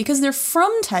about it because they're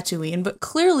from Tatooine, but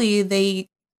clearly they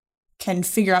can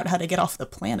figure out how to get off the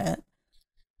planet.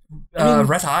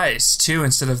 Red eyes, too,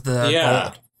 instead of the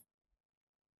gold.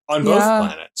 On both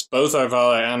planets. Both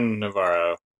Arvala and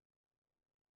Navarro.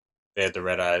 They had the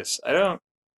red eyes. I don't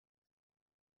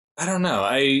know.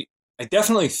 I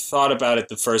definitely thought about it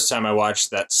the first time I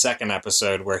watched that second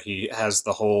episode where he has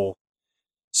the whole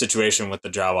situation with the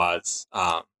Jawas.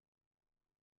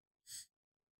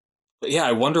 But yeah,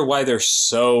 I wonder why they're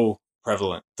so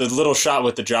prevalent. The little shot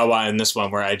with the Jawa in this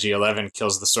one where IG-11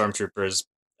 kills the stormtroopers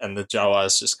and the Jawa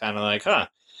is just kind of like, I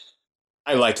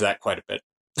liked that quite a bit.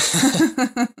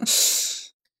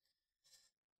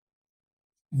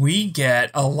 We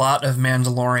get a lot of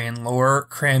Mandalorian lore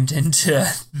crammed into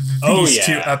these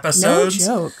 2 episodes.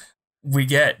 No joke. We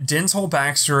get Din's whole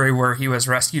backstory where he was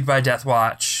rescued by Death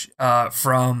Watch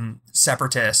from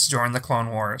Separatists during the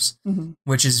Clone Wars,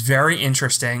 which is very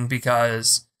interesting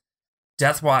because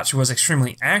Death Watch was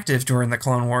extremely active during the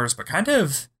Clone Wars, but kind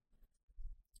of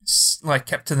like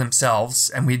kept to themselves,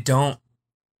 and we don't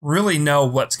really know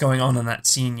what's going on in that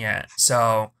scene yet.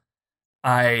 So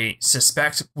I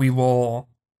suspect we will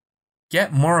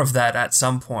get more of that at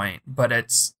some point, but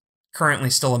it's currently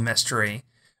still a mystery.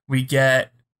 We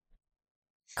get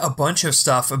a bunch of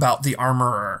stuff about the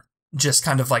Armorer, just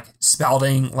kind of like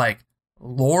spouting like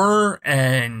lore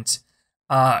and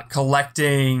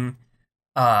collecting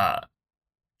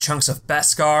chunks of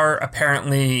Beskar.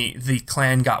 Apparently the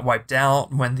clan got wiped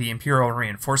out when the Imperial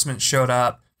reinforcements showed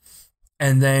up.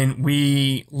 And then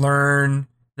we learn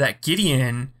that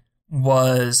Gideon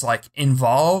was like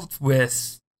involved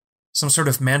with some sort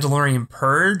of Mandalorian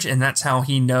purge, and that's how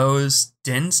he knows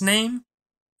Din's name,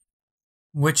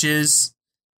 which is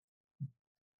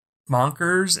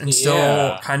bonkers and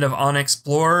still kind of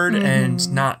unexplored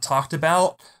and not talked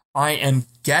about. I am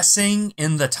guessing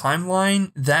in the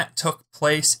timeline that took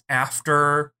place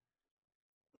after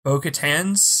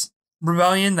Bo-Katan's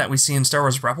rebellion that we see in Star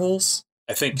Wars Rebels.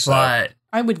 I think so. But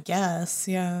I would guess,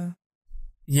 yeah.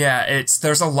 Yeah,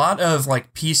 there's a lot of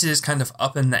like pieces kind of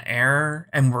up in the air,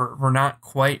 and we're not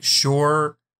quite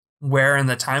sure where in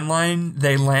the timeline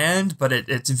they land, but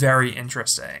it's very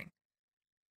interesting.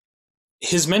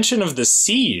 His mention of the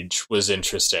siege was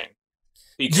interesting.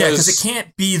 Because it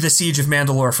can't be the Siege of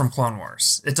Mandalore from Clone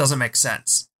Wars. It doesn't make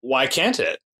sense. Why can't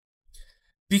it?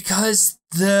 Because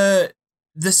the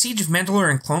Siege of Mandalore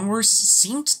in Clone Wars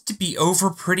seemed to be over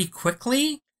pretty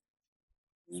quickly.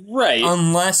 Right.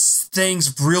 Unless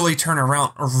things really turn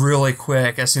around really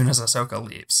quick as soon as Ahsoka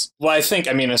leaves. Well, I think,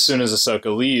 as soon as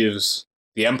Ahsoka leaves,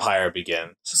 the Empire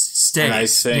begins. And I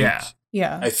think,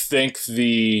 I think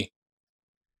the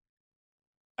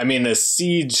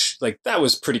siege, like, that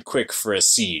was pretty quick for a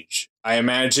siege. I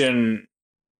imagine,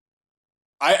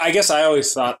 I guess I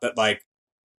always thought that, like,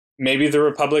 maybe the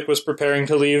Republic was preparing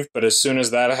to leave, but as soon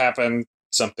as that happened,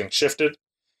 something shifted.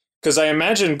 Because I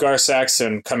imagine Gar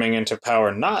Saxon coming into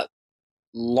power not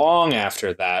long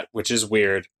after that, which is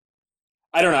weird.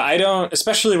 I don't know.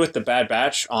 Especially with the Bad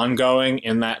Batch ongoing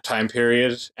in that time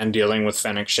period and dealing with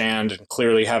Fennec Shand and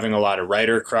clearly having a lot of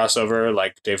writer crossover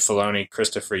like Dave Filoni,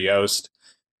 Christopher Yost.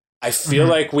 I feel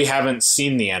like we haven't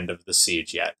seen the end of the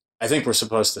siege yet. I think we're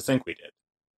supposed to think we did.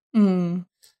 Mm.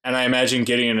 And I imagine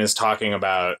Gideon is talking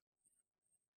about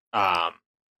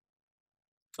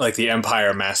like the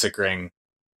Empire massacring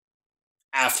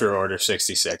after Order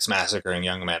 66, massacring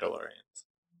young Mandalorians.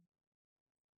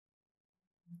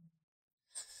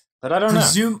 But I don't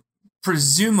know.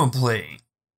 Presumably,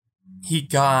 he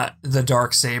got the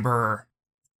Darksaber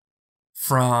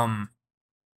from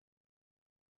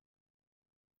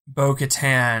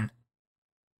Bo-Katan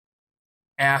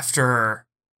after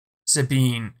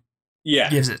Sabine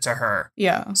gives it to her.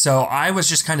 Yeah. So I was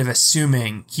just kind of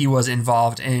assuming he was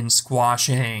involved in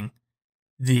squashing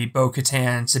the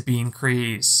Bo-Katan Sabine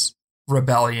Kryze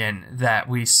rebellion that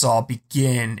we saw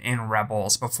begin in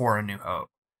Rebels before A New Hope.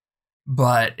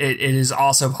 But it is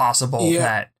also possible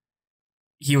that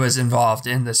he was involved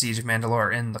in the Siege of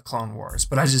Mandalore in the Clone Wars.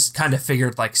 But I just kind of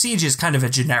figured, like, siege is kind of a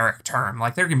generic term.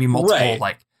 Like, there can be multiple,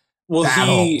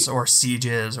 battles or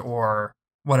sieges or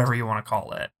whatever you want to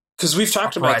call it. Because we've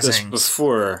talked about this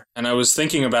before, and I was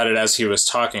thinking about it as he was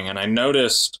talking, and I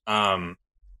noticed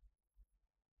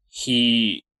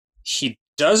he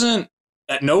doesn't,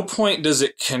 at no point does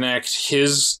it connect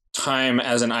his time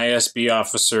as an ISB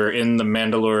officer in the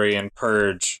Mandalorian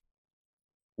Purge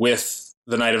with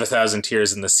the Night of a Thousand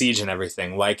Tears and the Siege and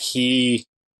everything. Like, he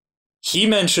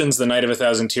mentions the Night of a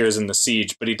Thousand Tears and the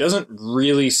Siege, but he doesn't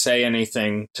really say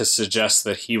anything to suggest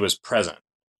that he was present.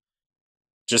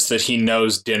 Just that he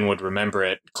knows Din would remember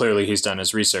it. Clearly he's done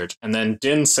his research. And then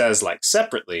Din says, like,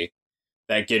 separately,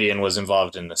 that Gideon was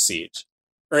involved in the siege.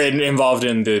 Or involved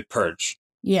in the Purge.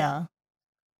 Yeah.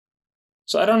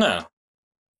 So I don't know.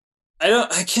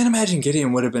 I can't imagine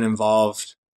Gideon would have been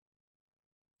involved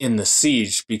in the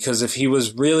siege, because if he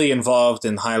was really involved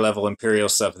in high-level Imperial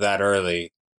stuff that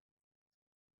early,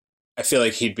 I feel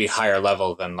like he'd be higher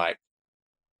level than, like,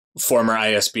 former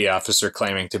ISB officer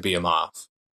claiming to be a Moff.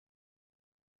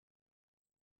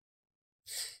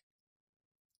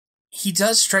 He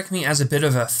does strike me as a bit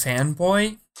of a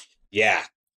fanboy. Yeah.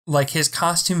 Like, his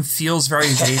costume feels very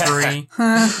vapory.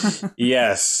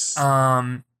 Yes.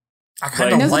 I kind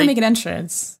he of knows how like to make an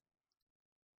entrance.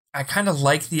 I kind of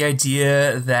like the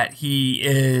idea that he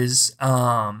is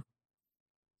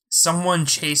someone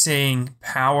chasing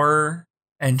power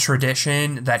and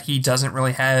tradition that he doesn't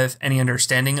really have any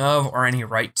understanding of or any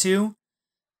right to.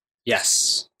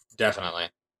 Yes, definitely.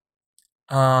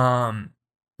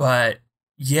 But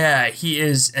yeah, he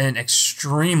is an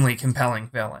extremely compelling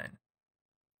villain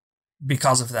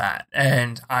because of that.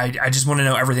 And I just want to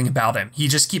know everything about him. He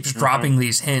just keeps dropping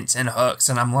these hints and hooks,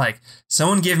 and I'm like,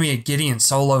 someone give me a Gideon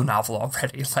Solo novel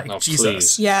already. Like, Jesus.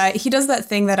 Please. Yeah, he does that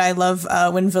thing that I love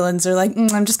when villains are like,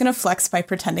 I'm just going to flex by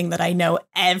pretending that I know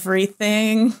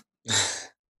everything.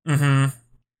 Mm-hmm.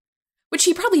 Which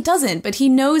he probably doesn't, but he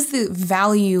knows the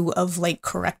value of, like,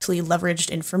 correctly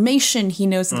leveraged information. He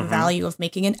knows the value of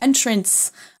making an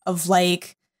entrance, of,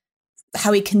 like,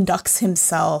 how he conducts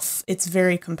himself. It's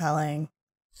very compelling.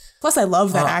 Plus, I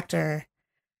love that actor.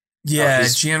 Yeah,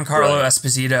 Giancarlo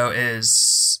Esposito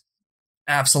is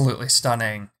absolutely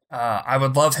stunning. I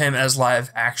would love him as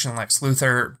live action Lex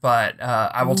Luthor, but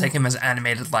I will take him as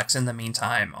animated Lex in the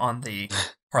meantime on the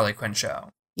Harley Quinn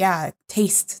show. Yeah,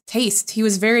 taste. He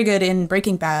was very good in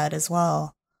Breaking Bad as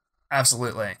well.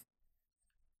 Absolutely.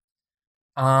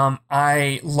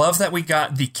 I love that we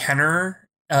got the Kenner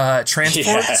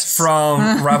transports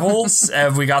from Rebels.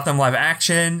 We got them live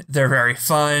action. They're very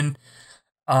fun.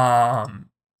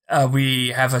 We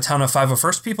have a ton of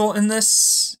 501st people in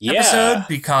this episode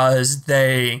because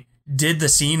they did the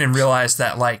scene and realized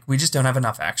that, like, we just don't have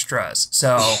enough extras.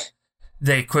 So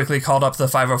they quickly called up the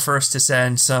 501st to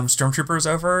send some stormtroopers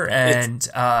over, and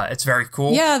it's very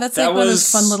cool. Yeah, that's like one of those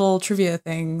fun little trivia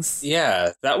things.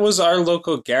 Yeah, that was our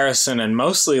local garrison, and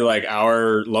mostly, like,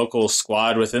 our local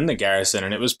squad within the garrison,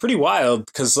 and it was pretty wild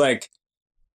because, like,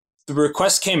 the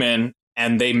request came in,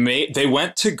 and they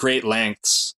went to great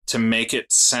lengths to make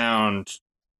it sound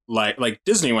like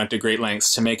Disney went to great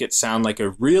lengths to make it sound like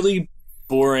a really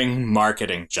boring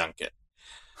marketing junket.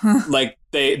 Like,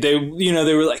 they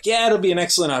were like, yeah, it'll be an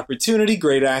excellent opportunity,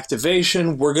 great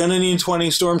activation. We're going to need 20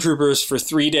 stormtroopers for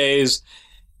 3 days.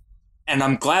 And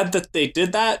I'm glad that they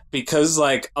did that because,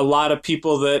 like, a lot of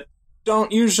people that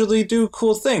don't usually do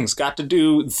cool things got to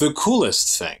do the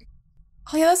coolest thing.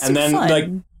 Oh, yeah, that's super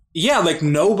fun. Like,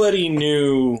 nobody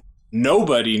knew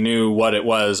what it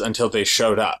was until they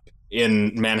showed up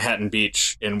in Manhattan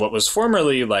Beach in what was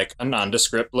formerly, like, a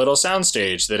nondescript little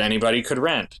soundstage that anybody could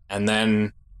rent. And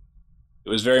then it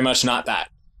was very much not that.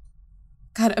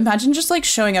 God, imagine just, like,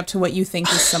 showing up to what you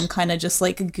think is some kind of just,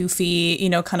 like, goofy,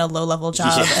 kind of low-level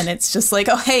job, and it's just like,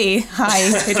 oh, hey,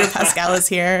 hi, Pedro Pascal is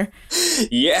here.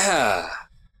 Yeah.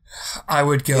 I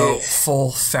would go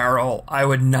full feral. I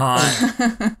would not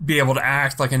be able to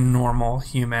act like a normal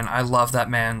human. I love that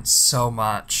man so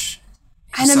much.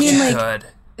 He's good.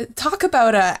 Talk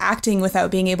about acting without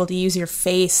being able to use your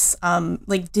face.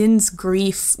 Like, Din's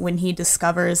grief when he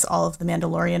discovers all of the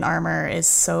Mandalorian armor is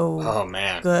so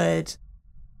good.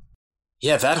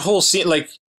 Yeah, that whole scene, like,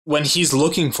 when he's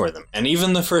looking for them, and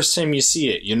even the first time you see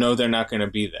it, you know they're not going to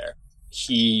be there.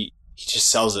 He just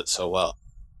sells it so well.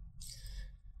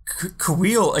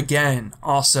 Kuiil, again,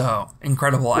 also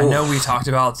incredible. Oof. I know we talked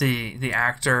about the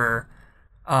actor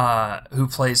who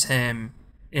plays him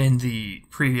in the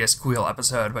previous Kuiil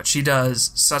episode, but she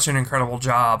does such an incredible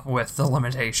job with the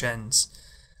limitations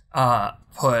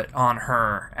put on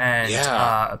her.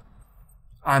 And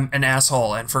I'm an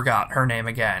asshole and forgot her name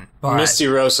again. But Misty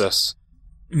Rosas.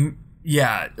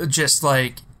 Yeah, just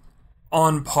like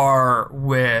on par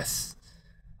with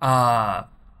the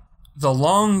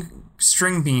Long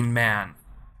String Bean Man.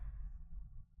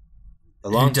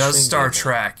 Who does Star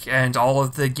Trek and all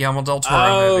of the Guillermo del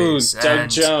Toro movies. Doug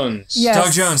Jones. Yes.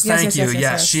 Doug Jones, thank you.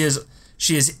 Yes.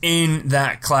 She is in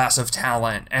that class of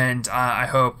talent, and I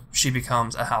hope she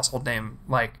becomes a household name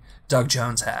like Doug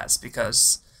Jones has,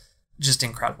 because just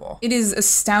incredible. It is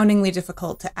astoundingly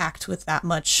difficult to act with that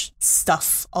much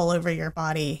stuff all over your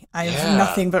body. I have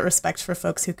nothing but respect for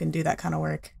folks who can do that kind of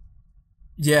work.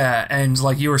 Yeah, and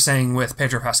like you were saying with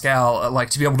Pedro Pascal,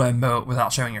 like to be able to emote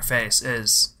without showing your face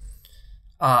is,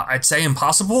 I'd say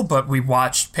impossible, but we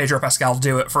watched Pedro Pascal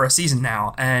do it for a season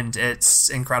now, and it's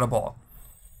incredible.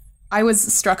 I was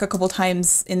struck a couple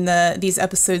times in these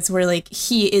episodes where like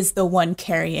he is the one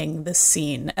carrying the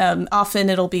scene. Often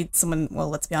it'll be someone, well,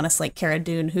 let's be honest, like Cara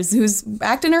Dune, who's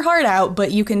acting her heart out,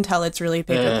 but you can tell it's really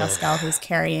Pedro Pascal who's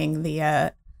carrying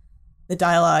the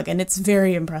dialogue, and it's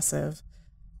very impressive.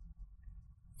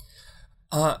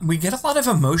 We get a lot of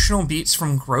emotional beats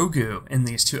from Grogu in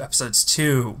these two episodes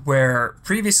too, where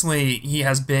previously he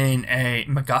has been a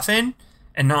MacGuffin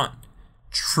and not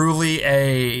truly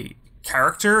a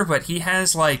character, but he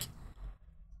has like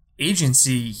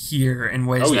agency here in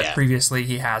ways that previously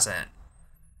he hasn't.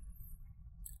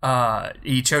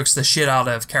 He chokes the shit out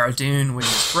of Cara Dune, which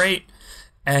is great,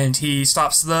 and he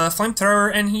stops the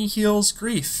flamethrower and he heals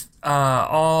Grief.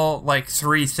 All like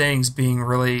three things being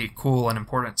really cool and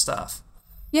important stuff.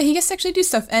 Yeah, he gets to actually do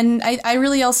stuff. And I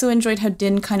really also enjoyed how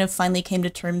Din kind of finally came to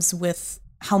terms with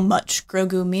how much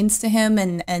Grogu means to him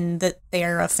and that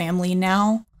they're a family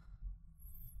now.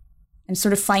 And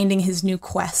sort of finding his new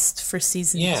quest for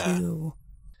season 2.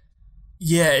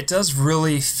 Yeah, it does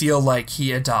really feel like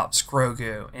he adopts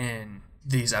Grogu in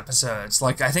these episodes.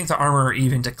 Like, I think the armor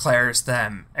even declares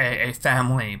them a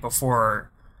family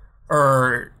before,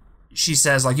 or she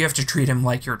says, like, you have to treat him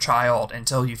like your child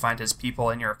until you find his people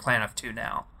and you're a clan of two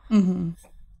now. Mm-hmm.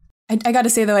 I gotta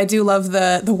say, though, I do love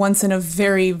the once in a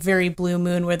very, very blue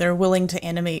moon where they're willing to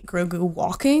animate Grogu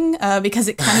walking, because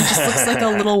it kind of just looks like a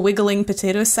little wiggling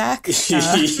potato sack.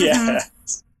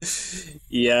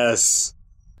 Yes.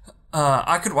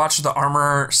 I could watch the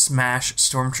armor smash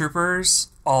stormtroopers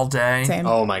all day. Same.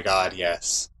 Oh my god,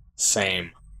 yes.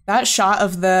 Same. That shot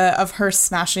of her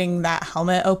smashing that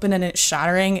helmet open and it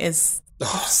shattering is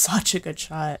such a good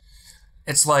shot.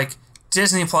 It's like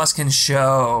Disney Plus can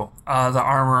show the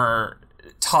armor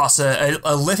toss a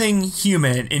living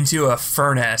human into a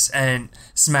furnace and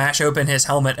smash open his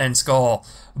helmet and skull,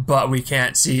 but we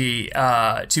can't see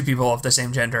two people of the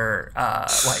same gender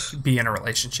like be in a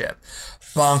relationship.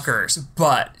 Bonkers,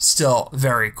 but still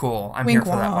very cool. I'm here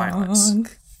for that violence.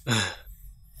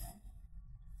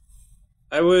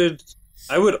 I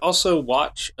would also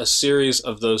watch a series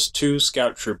of those two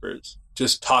scout troopers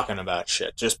just talking about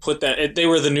shit. Just put that, they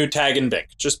were the new Tag and Bink.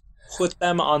 Just put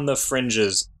them on the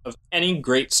fringes of any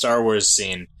great Star Wars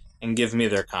scene and give me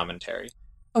their commentary.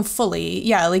 Oh, fully.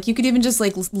 Yeah, like you could even just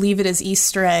like leave it as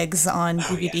Easter eggs on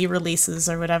DVD releases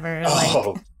or whatever.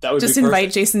 That would just be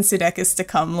invite Jason Sudeikis to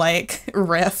come like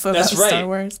riff about Star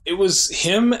Wars. It was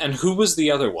him, and who was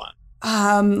the other one?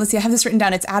 Let's see, I have this written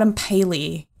down. It's Adam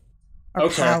Paley. Or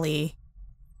Pally.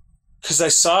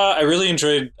 Because I really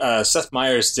enjoyed, Seth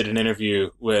Meyers did an interview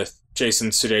with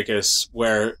Jason Sudeikis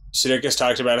where Sudeikis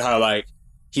talked about how, like,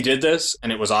 he did this,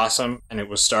 and it was awesome, and it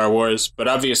was Star Wars, but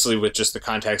obviously with just the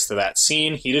context of that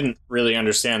scene, he didn't really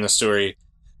understand the story,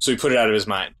 so he put it out of his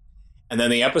mind. And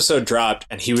then the episode dropped,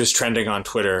 and he was trending on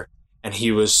Twitter, and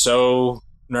he was so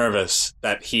nervous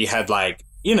that he had, like,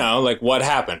 what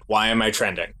happened? Why am I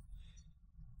trending?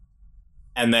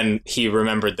 And then he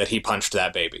remembered that he punched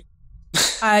that baby.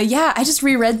 Yeah, I just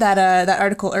reread that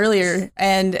article earlier,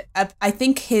 and I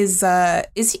think he's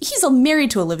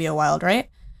married to Olivia Wilde, right?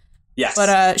 Yes.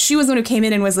 But she was the one who came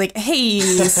in and was like, hey,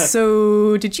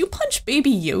 so did you punch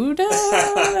Baby Yoda?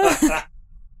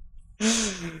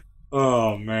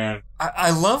 Oh, man.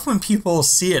 I love when people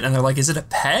see it and they're like, is it a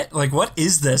pet? Like, what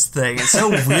is this thing? It's so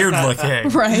weird looking.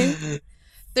 Right.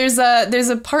 There's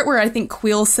a part where I think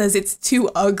Kuiil says it's too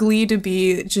ugly to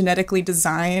be genetically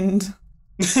designed.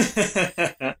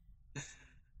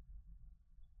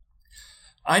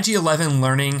 IG-11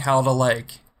 learning how to,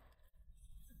 like,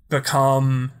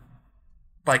 become,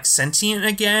 like, sentient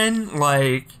again.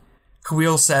 Like,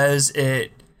 Kuil says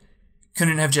it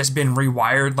couldn't have just been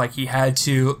rewired. Like, he had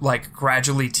to, like,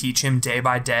 gradually teach him day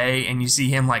by day, and you see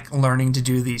him, like, learning to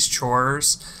do these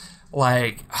chores.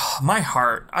 Like, oh, my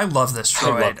heart. I love this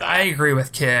droid. I agree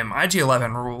with Kim.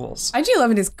 IG-11 rules.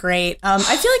 IG-11 is great. I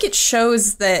feel like it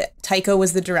shows that Taika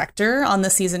was the director on the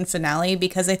season finale,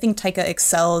 because I think Taika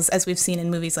excels, as we've seen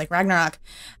in movies like Ragnarok,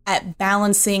 at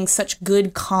balancing such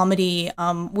good comedy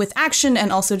with action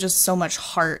and also just so much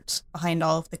heart behind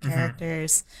all of the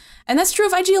characters. And that's true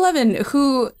of IG-11,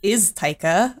 who is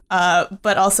Taika,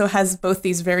 but also has both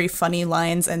these very funny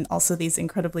lines and also these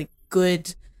incredibly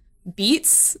good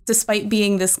beats, despite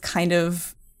being this kind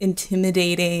of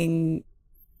intimidating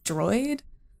droid.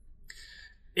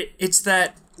 It's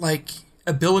that, like,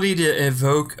 ability to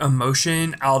evoke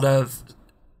emotion out of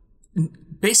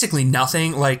basically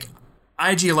nothing. Like,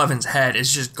 IG-11's head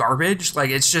is just garbage. Like,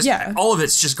 it's just, all of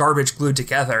it's just garbage glued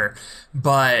together.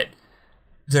 But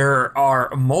there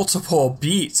are multiple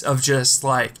beats of just,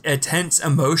 like, intense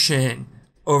emotion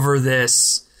over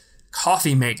this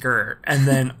coffee maker, and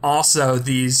then also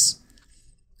these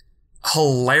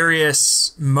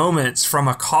hilarious moments from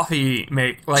a coffee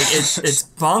make. Like, it's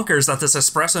bonkers that this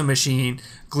espresso machine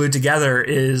glued together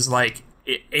is, like,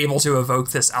 able to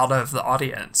evoke this out of the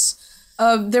audience.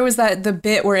 There was the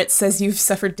bit where it says you've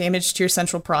suffered damage to your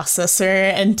central processor,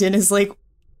 and Din is like,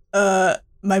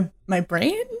 my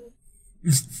brain?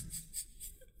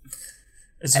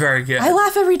 It's very good. I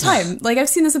laugh every time. Like, I've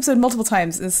seen this episode multiple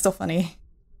times, and it's still funny.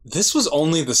 This was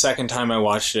only the second time I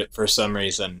watched it for some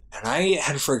reason, and I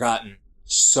had forgotten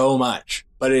so much.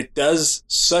 But it does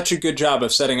such a good job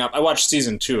of setting up. I watched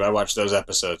season 2. I watched those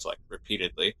episodes, like,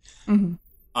 repeatedly.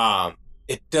 Mm-hmm.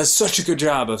 It does such a good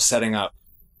job of setting up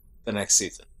the next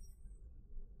season.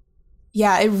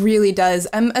 Yeah, it really does.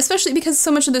 Especially because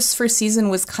so much of this first season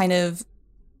was kind of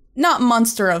not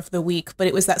monster of the week, but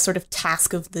it was that sort of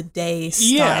task of the day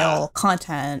style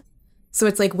content. So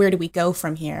it's like, where do we go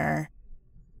from here?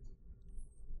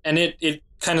 And it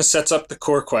kind of sets up the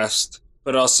core quest,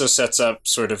 but also sets up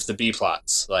sort of the B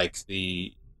plots, like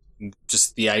the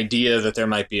idea that there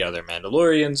might be other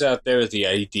Mandalorians out there, the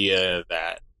idea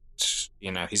that,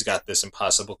 you know, he's got this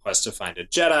impossible quest to find a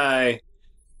Jedi.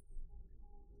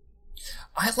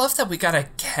 I love that we got a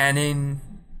canon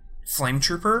flame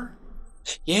trooper.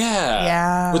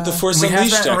 Yeah. With the Force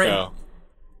Unleashed deco.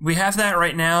 We have that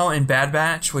right now in Bad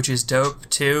Batch, which is dope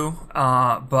too.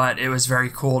 But it was very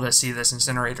cool to see this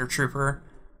incinerator trooper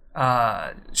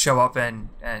show up and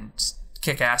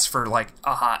kick ass for like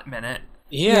a hot minute.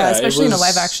 Yeah, especially in a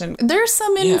live action. There's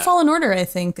some in Fallen Order, I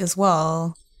think, as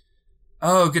well.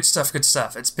 Oh, good stuff, good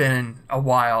stuff. It's been a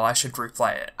while. I should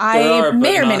replay it. I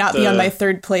may or may not be on my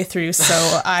third playthrough,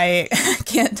 so I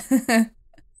can't.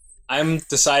 I'm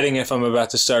deciding if I'm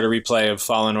about to start a replay of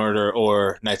Fallen Order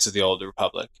or Knights of the Old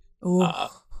Republic. I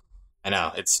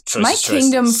know, it's my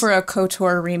kingdom for a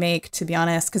KOTOR remake, to be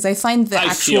honest, because I find the I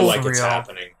feel like it's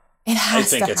happening. It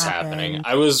has I think to it's happen. happening.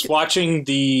 I was watching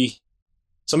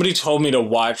somebody told me to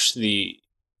watch the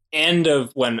end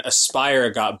of when Aspire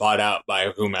got bought out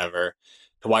by whomever,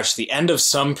 to watch the end of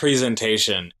some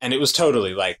presentation, and it was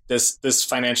totally like this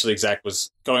financial exec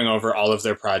was going over all of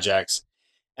their projects.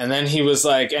 And then he was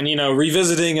like, and, you know,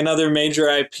 revisiting another major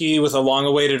IP with a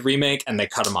long-awaited remake, and they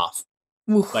cut him off.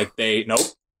 Oof. Like, nope,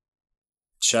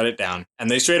 shut it down.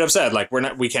 And they straight up said, like,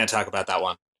 we can't talk about that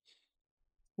one.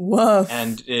 Woof.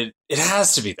 And it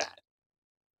has to be that.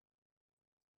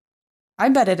 I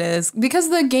bet it is. Because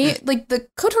the game, like, the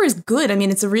KOTOR is good. I mean,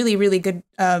 it's a really, really good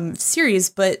series,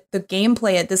 but the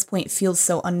gameplay at this point feels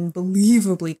so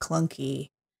unbelievably clunky.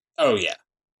 Oh, yeah.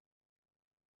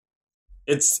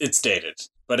 It's dated.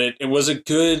 But it was a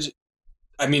good...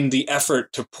 I mean, the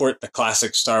effort to port the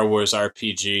classic Star Wars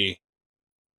RPG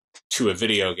to a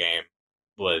video game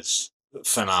was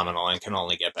phenomenal and can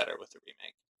only get better with the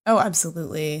remake. Oh,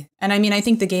 absolutely. And I mean, I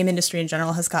think the game industry in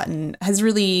general has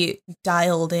really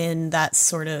dialed in that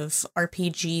sort of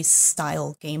RPG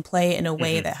style gameplay in a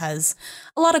way that has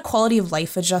a lot of quality of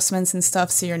life adjustments and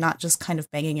stuff, so you're not just kind of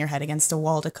banging your head against a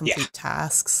wall to complete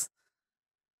tasks.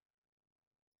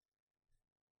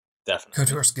 Definitely.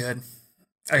 KOTOR's good.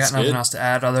 I got nothing else to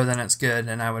add other than it's good,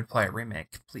 and I would play a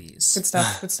remake, please. Good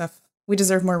stuff. Good stuff. We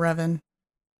deserve more Revan.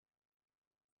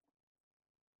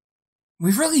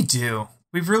 We really do.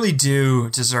 We really do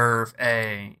deserve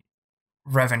a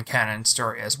Revan canon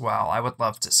story as well. I would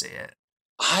love to see it.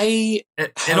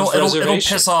 It'll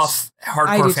piss off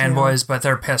hardcore fanboys, but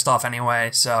they're pissed off anyway,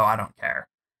 so I don't care.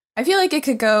 I feel like it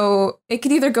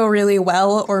could either go really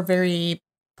well or very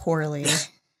poorly.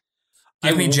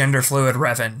 Give me gender fluid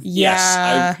Revan.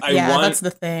 Yeah, I want that's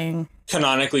the thing.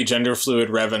 Canonically gender fluid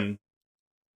Revan.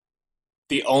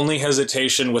 The only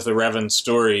hesitation with the Revan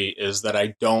story is that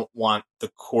I don't want the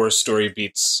core story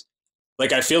beats.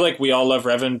 Like, I feel like we all love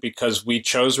Revan because we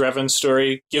chose Revan's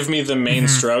story. Give me the main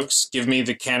strokes. Give me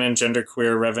the canon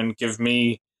genderqueer Revan. Give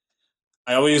me...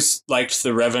 I always liked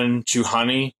the Revan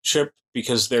Juhani ship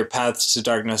because their paths to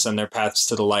darkness and their paths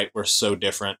to the light were so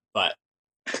different. But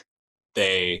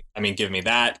give me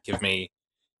that. Give me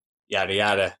yada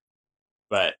yada.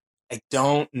 But I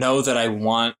don't know that I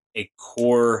want a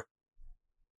core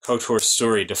KOTOR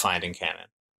story defined in canon.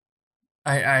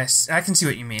 I can see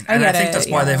what you mean. And I think that's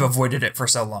why they've avoided it for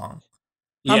so long.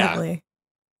 Probably. Yeah.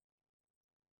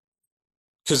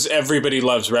 Because everybody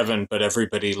loves Revan, but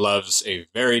everybody loves a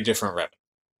very different Revan.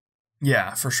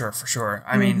 Yeah, for sure.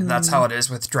 I mean, that's how it is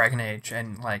with Dragon Age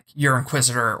and like your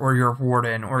Inquisitor or your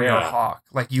Warden or your Hawk.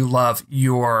 Like you love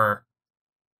that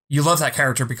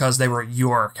character because they were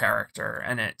your character,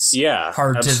 and it's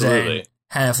hard to then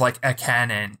have like a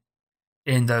canon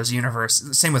in those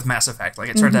universes. Same with Mass Effect. Like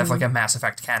it's hard to have like a Mass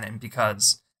Effect canon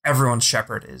because everyone's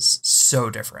Shepard is so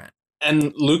different.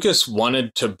 And Lucas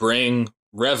wanted to bring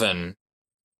Revan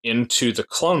into the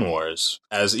Clone Wars,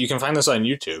 as you can find this on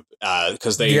YouTube,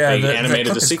 because they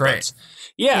animated the sequence.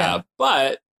 Yeah,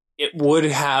 but it would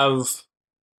have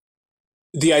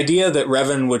the idea that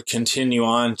Revan would continue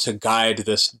on to guide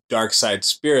this dark side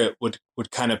spirit would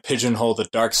kind of pigeonhole the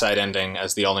dark side ending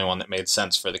as the only one that made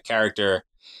sense for the character.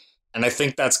 And I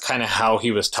think that's kind of how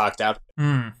he was talked out.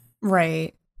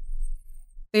 Right.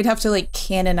 They'd have to like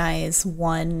canonize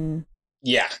one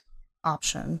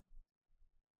option.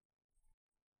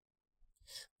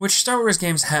 Which Star Wars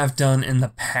games have done in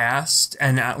the past,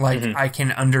 and I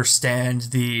can understand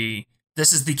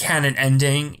this is the canon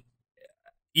ending,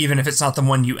 even if it's not the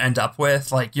one you end up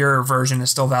with. Like your version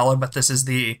is still valid, but this is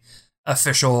the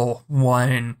official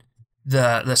one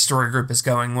the story group is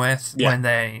going with when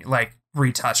they like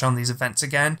retouch on these events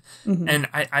again. And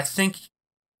I think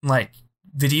like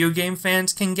video game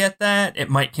fans can get that. It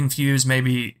might confuse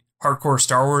maybe hardcore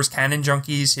Star Wars canon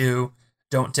junkies who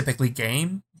don't typically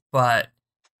game, but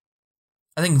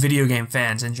I think video game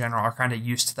fans in general are kind of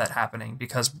used to that happening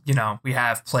because, you know, we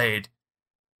have played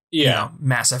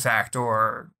Mass Effect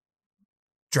or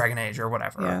Dragon Age or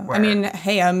whatever. Yeah. I mean,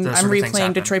 hey, I'm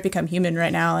replaying Detroit Become Human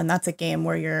right now, and that's a game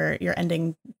where your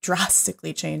ending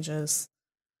drastically changes.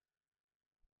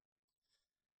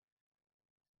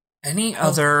 Any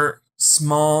other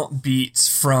small beats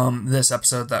from this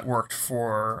episode that worked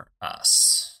for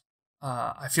us?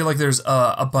 I feel like there's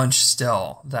a bunch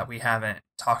still that we haven't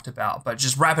talked about, but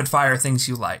just rapid fire things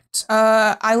you liked.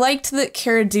 I liked that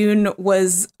Cara Dune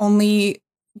was only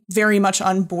very much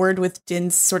on board with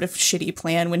Din's sort of shitty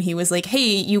plan when he was like,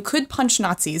 hey, you could punch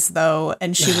Nazis, though.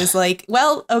 And she was like,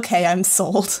 well, okay, I'm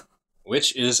sold.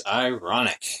 Which is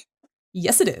ironic.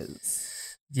 Yes, it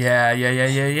is. Yeah.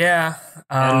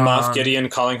 And Moff Gideon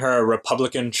calling her a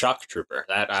Republican shock trooper.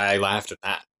 That I laughed at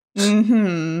that.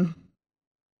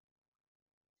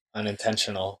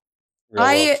 Unintentional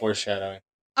real-world foreshadowing.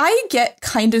 I get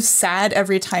kind of sad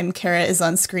every time Cara is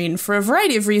on screen for a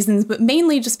variety of reasons, but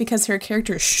mainly just because her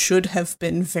character should have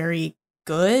been very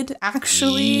good,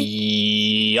 actually.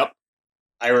 Yep.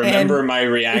 I remember my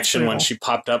reaction when she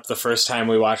popped up the first time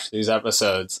we watched these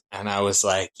episodes, and I was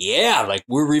like, yeah, like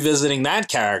we're revisiting that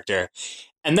character.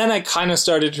 And then I kind of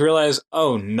started to realize,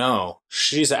 oh no,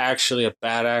 she's actually a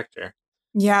bad actor.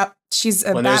 Yeah, she's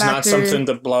a when bad there's actor. Not something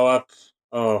to blow up.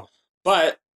 Oh,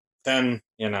 but then,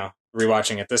 you know,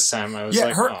 rewatching it this time, I was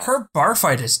like, her bar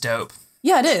fight is dope.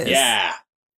 Yeah, it is. Yeah.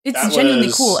 It's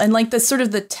genuinely cool. And like the sort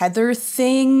of the tether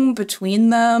thing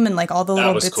between them and like all the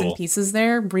little bits and pieces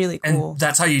there, really cool. And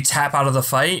that's how you tap out of the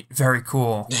fight. Very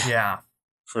cool. Yeah.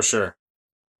 For sure.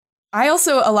 I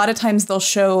also, a lot of times they'll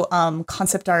show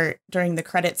concept art during the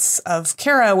credits of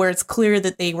Cara where it's clear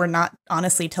that they were not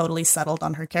honestly totally settled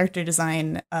on her character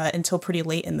design until pretty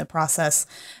late in the process.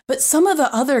 But some of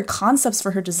the other concepts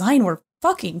for her design were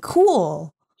fucking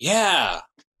cool. Yeah.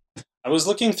 I was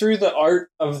looking through the art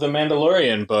of the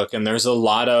Mandalorian book, and there's a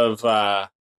lot of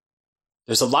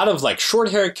like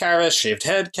short-haired Cara, shaved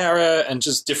head Cara, and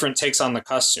just different takes on the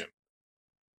costume.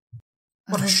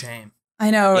 What a shame.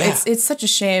 I know, it's such a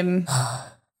shame.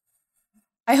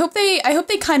 I hope they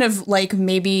kind of like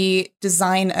maybe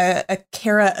design a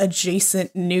Cara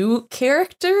adjacent new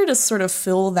character to sort of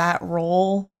fill that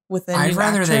role with a new actress. I'd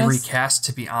rather they recast,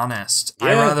 to be honest. Yeah.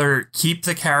 I'd rather keep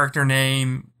the character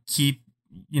name, keep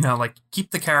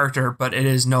the character, but it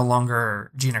is no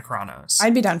longer Gina Carano's.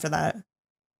 I'd be down for that.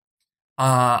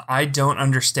 I don't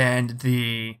understand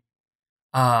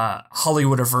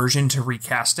Hollywood aversion to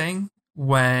recasting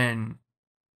when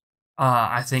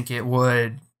I think it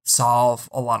would solve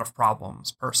a lot of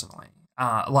problems personally.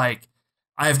 Like,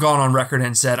 I've gone on record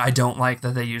and said I don't like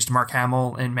that they used Mark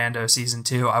Hamill in Mando Season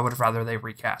 2. I would have rather they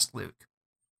recast Luke.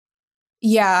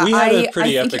 Yeah, we had a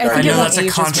pretty epic I know that's a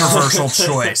ages well. controversial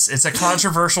choice. It's a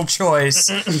controversial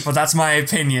choice, but that's my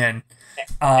opinion.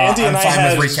 Andy and I'm I fine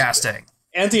had- with recasting.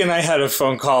 Andy and I had a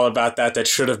phone call about that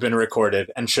should have been recorded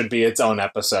and should be its own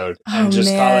episode. Oh, And just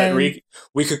call man. it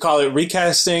we could call it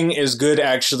recasting is good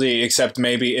actually, except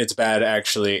maybe it's bad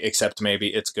actually, except maybe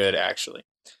it's good actually.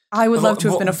 I would love to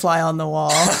have Well- been a fly on the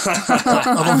wall.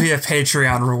 It'll be a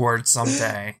Patreon reward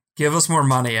someday. Give us more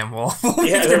money and we'll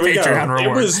Yeah, get there a we go. Patreon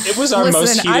reward. It was our most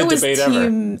Listen, I heated was debate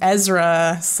team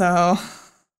Ezra, so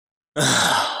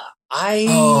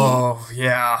Oh,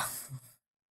 yeah.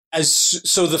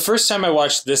 So the first time I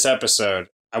watched this episode,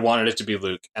 I wanted it to be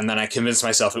Luke, and then I convinced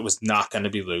myself it was not going to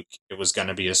be Luke. It was going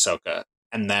to be Ahsoka.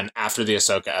 And then after the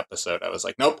Ahsoka episode, I was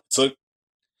like, nope, it's Luke.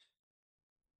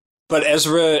 But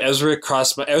Ezra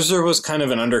was kind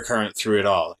of an undercurrent through it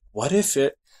all. What if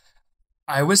it?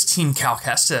 I was Team Cal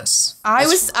Kestis. I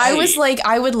That's was right. like,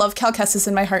 I would love Cal Kestis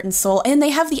in my heart and soul, and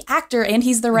they have the actor, and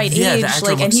he's the right Yeah, age, the actor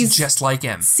like, and looks he's just like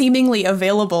him. seemingly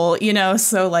available, you know,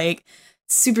 so like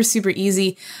super, super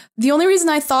easy. The only reason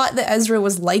I thought that Ezra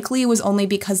was likely was only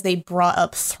because they brought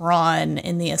up Thrawn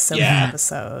in the Ahsoka Yeah.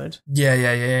 episode.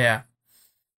 Yeah.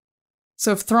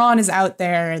 So if Thrawn is out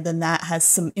there, then that has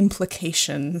some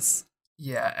implications.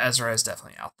 Yeah, Ezra is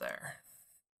definitely out there.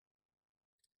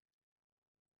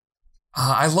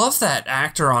 I love that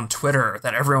actor on Twitter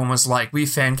that everyone was like, we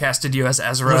fan casted you as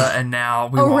Ezra and now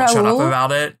we Oh, won't shut up Raoul?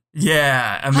 about it.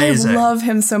 Yeah, amazing. I love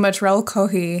him so much, Raul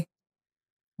Kohi.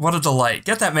 What a delight.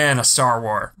 Get that man a Star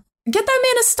Wars. Get that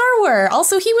man a Star Wars.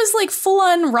 Also, he was like full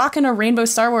on rocking a rainbow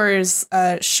Star Wars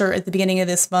shirt at the beginning of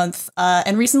this month,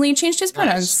 and recently changed his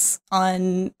pronouns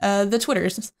on the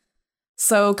Twitters.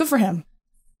 So good for him.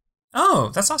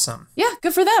 Oh, that's awesome. Yeah,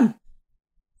 good for them.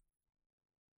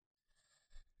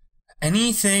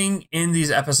 Anything in these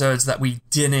episodes that we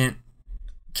didn't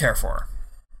care for?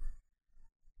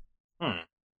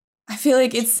 I feel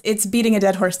like it's beating a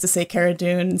dead horse to say Cara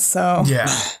Dune. So Yeah.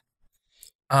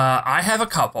 I have a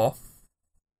couple.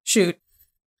 shoot.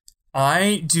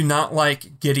 I do not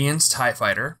like Gideon's TIE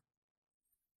Fighter.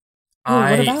 Ooh, what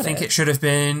I about think it? it should have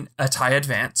been a TIE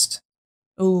Advanced.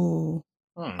 Ooh.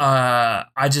 I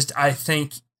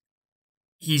think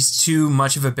he's too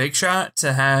much of a big shot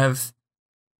to have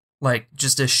like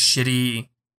just a shitty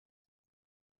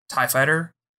TIE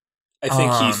Fighter. I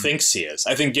think he Um, thinks he is.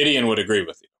 I think Gideon would agree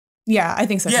with you. Yeah, I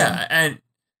think so. Yeah,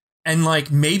 and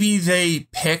like maybe they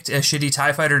picked a shitty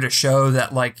TIE Fighter to show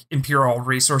that like Imperial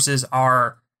resources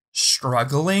are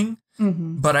struggling,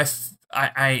 Mm-hmm. but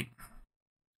I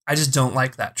just don't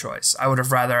like that choice. I would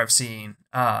have rather have seen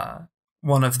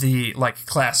one of the like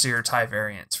classier TIE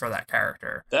variants for that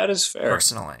character That is fair.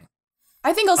 personally.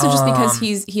 I think also just because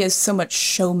Um, he has so much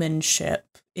showmanship,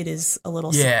 it is a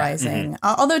little Yeah, surprising.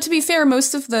 Although to be fair,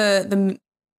 most of the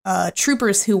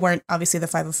troopers who weren't obviously the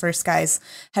 501st guys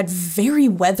had very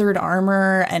weathered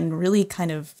armor and really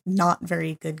kind of not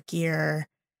very good gear.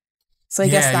 So I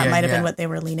guess Yeah, that yeah, might have yeah. been what they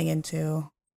were leaning into.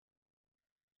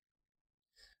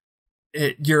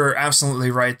 You're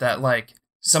absolutely right that like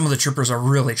some of the troopers are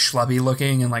really schlubby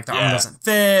looking and like the armor Yeah. doesn't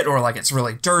fit or like it's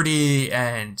really dirty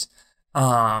and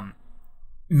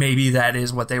maybe that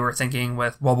is what they were thinking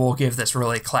with, well, we'll give this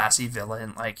really classy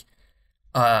villain like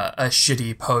a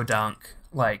shitty podunk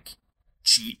like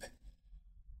cheap.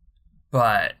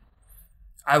 But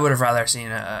I would have rather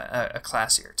seen a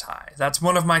classier tie. That's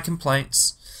one of my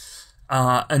complaints.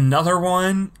 Another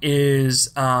one is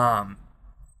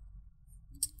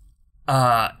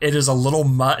it is a little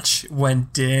much when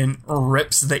Din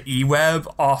rips the E-web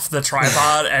off the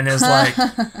tripod and is like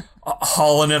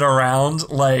hauling it around.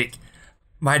 Like,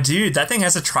 my dude, that thing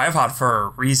has a tripod for a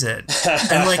reason.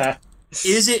 And like,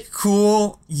 is it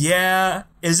cool? Yeah.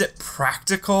 Is it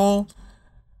practical?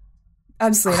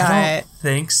 Absolutely I not. don't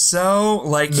think so.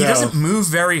 Like, he No. doesn't move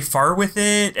very far with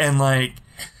it, and like,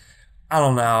 I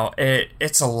don't know.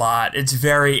 It's a lot. It's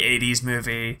very 80s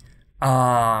movie.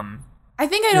 I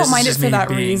think I This don't is mind it just for me that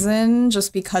being- reason,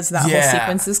 just because that whole Yeah.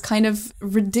 sequence is kind of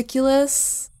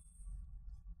ridiculous.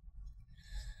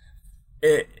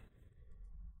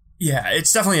 Yeah,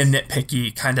 it's definitely a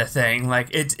nitpicky kind of thing. Like,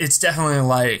 it's definitely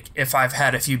like if I've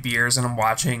had a few beers and I'm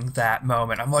watching that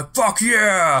moment, I'm like, fuck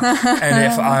yeah!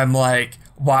 And if I'm like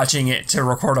watching it to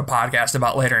record a podcast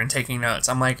about later and taking notes,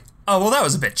 I'm like, oh, well, that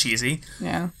was a bit cheesy.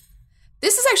 Yeah.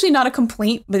 This is actually not a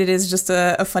complaint, but it is just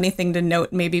a funny thing to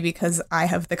note, maybe because I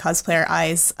have the cosplayer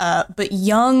eyes. But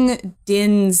young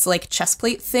Din's like chest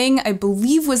plate thing, I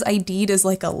believe was ID'd as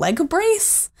like a leg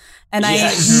brace. And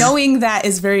knowing that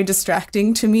is very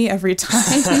distracting to me every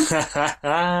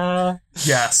time.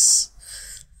 Yes.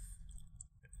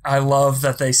 I love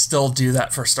that they still do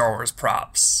that for Star Wars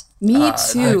props. Me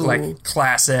too. Like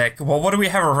classic. Well, what do we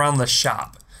have around the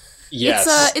shop?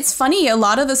 Yes. It's funny. A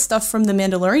lot of the stuff from the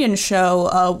Mandalorian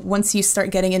show, once you start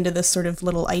getting into this sort of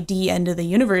little ID end of the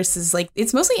universe, is like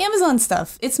it's mostly Amazon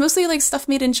stuff. It's mostly like stuff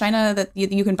made in China that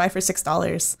you can buy for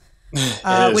 $6,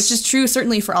 which is true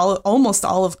certainly for almost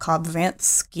all of Cobb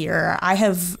Vanth's gear. I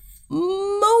have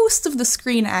most of the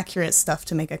screen accurate stuff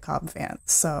to make a Cobb Vanth,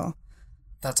 so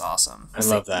that's awesome. I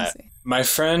love that. My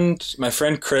friend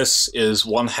Chris is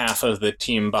one half of the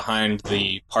team behind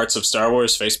the Parts of Star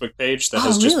Wars Facebook page that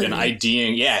has just been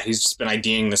IDing. Yeah, he's just been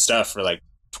IDing the stuff for like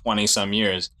 20 some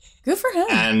years. Good for him.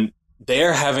 And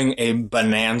they're having a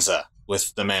bonanza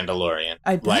with The Mandalorian.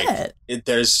 I bet.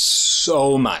 There's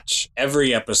so much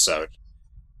every episode.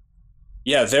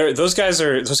 Yeah, those guys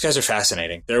are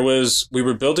fascinating. We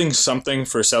were building something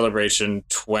for Celebration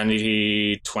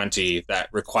 2020 that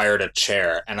required a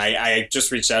chair, and I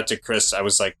just reached out to Chris. I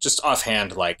was like, just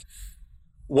offhand, like,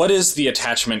 what is the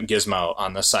attachment gizmo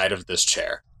on the side of this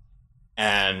chair?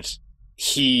 And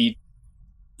he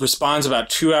responds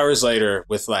about 2 hours later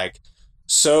with like,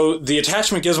 so the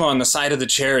attachment gizmo on the side of the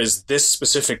chair is this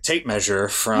specific tape measure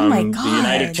from the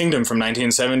United Kingdom from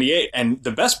 1978. And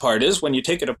the best part is when you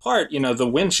take it apart, the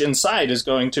winch inside is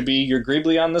going to be your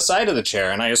greebly on the side of the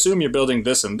chair. And I assume you're building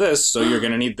this and this, so you're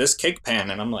going to need this cake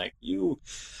pan. And I'm like,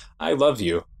 I love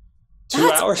you.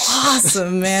 2 hours.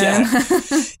 Awesome, man.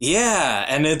 Yeah.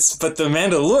 And but the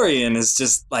Mandalorian is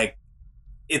just like,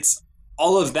 it's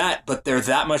all of that, but they're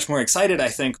that much more excited, I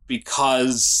think,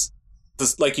 because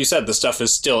like you said, the stuff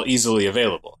is still easily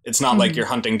available. It's not like you're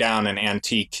hunting down an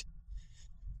antique.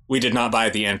 We did not buy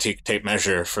the antique tape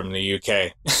measure from the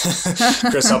UK.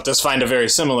 Chris helped us find a very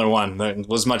similar one that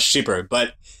was much cheaper.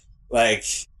 But, like,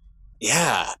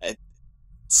 yeah, it's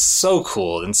so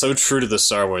cool and so true to the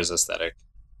Star Wars aesthetic.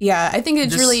 Yeah, I think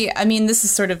it's really, I mean, this is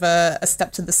sort of a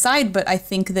step to the side, but I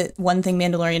think that one thing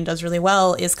Mandalorian does really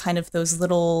well is kind of those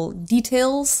little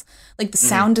details. Like the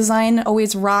sound design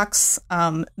always rocks.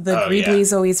 The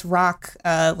greeblies always rock.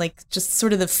 Like just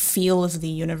sort of the feel of the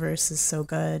universe is so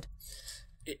good.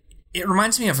 It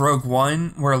reminds me of Rogue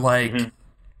One, where like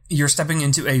you're stepping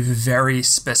into a very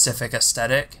specific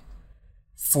aesthetic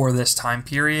for this time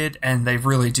period, and they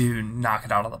really do knock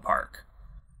it out of the park.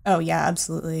 Oh, yeah,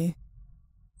 absolutely.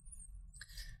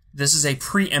 This is a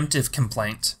preemptive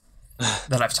complaint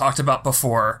that I've talked about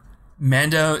before.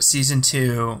 Mando Season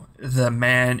 2, the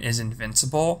man is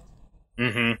invincible.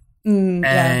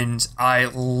 And I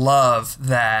love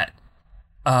that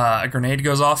a grenade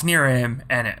goes off near him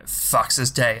and it fucks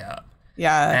his day up.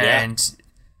 And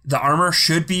the armor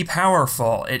should be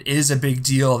powerful. It is a big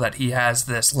deal that he has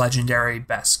this legendary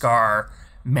Beskar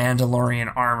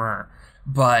Mandalorian armor.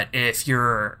 But if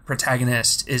your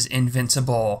protagonist is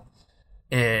invincible,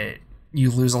 you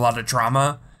lose a lot of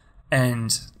drama.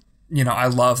 And, I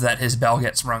love that his bell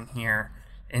gets rung here.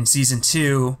 In Season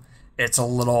 2, it's a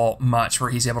little much where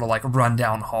he's able to, like, run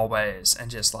down hallways and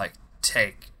just, like,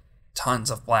 take tons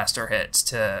of blaster hits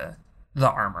to the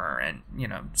armor and,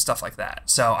 stuff like that.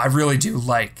 So I really do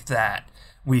like that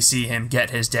we see him get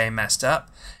his day messed up.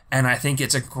 And I think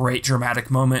it's a great dramatic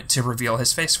moment to reveal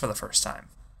his face for the first time.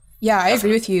 Yeah, I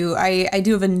agree with you. I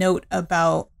do have a note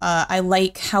about, I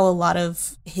like how a lot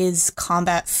of his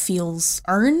combat feels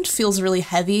earned, feels really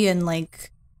heavy, and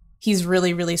like he's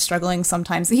really, really struggling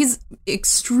sometimes. He's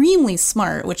extremely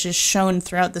smart, which is shown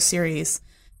throughout the series,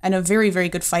 and a very, very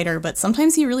good fighter, but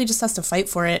sometimes he really just has to fight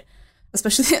for it.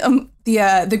 Especially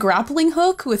the grappling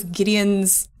hook with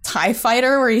Gideon's TIE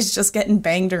fighter where he's just getting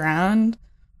banged around.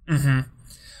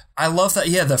 I love that,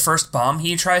 the first bomb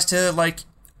he tries to, like,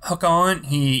 hook on,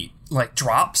 he like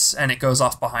drops and it goes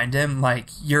off behind him. Like,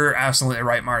 you're absolutely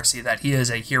right, Marcy, that he is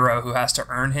a hero who has to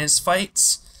earn his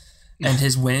fights and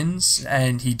his wins,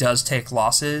 and he does take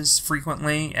losses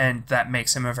frequently, and that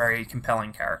makes him a very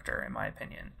compelling character, in my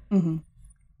opinion.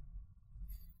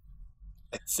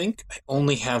 I think I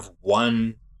only have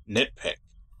one nitpick.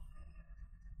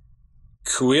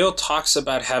 Kuiil talks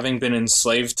about having been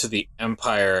enslaved to the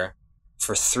Empire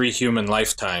for 3 human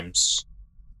lifetimes.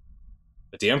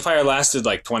 But the Empire lasted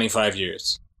like 25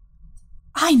 years.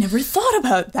 I never thought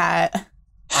about that.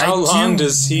 How long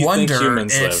does he think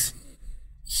humans live?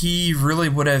 He really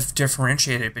would have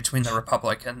differentiated between the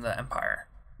Republic and the Empire.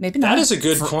 Maybe not. That is a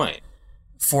good point.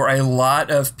 for a lot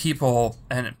of people,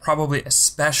 and probably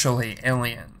especially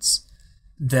aliens,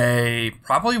 they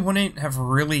probably wouldn't have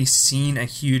really seen a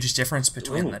huge difference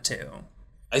between the two.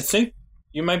 I think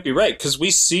you might be right, because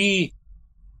we see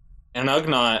an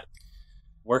Ugnaught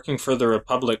working for the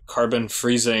Republic, carbon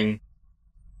freezing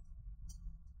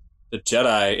the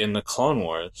Jedi in the Clone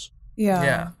Wars.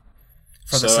 Yeah.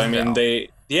 So, I mean,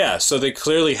 so they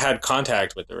clearly had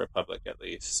contact with the Republic, at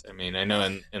least. I mean, I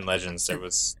know in Legends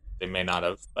they may not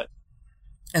have, but...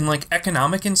 And, like,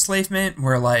 economic enslavement,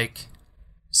 where, like,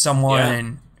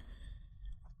 someone,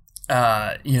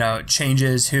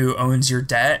 changes who owns your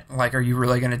debt. Like, are you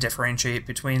really going to differentiate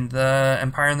between the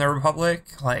Empire and the Republic?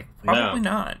 Like, probably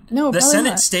not. No, the probably Senate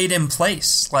not. stayed in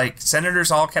place. Like,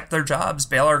 senators all kept their jobs.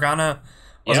 Bail Organa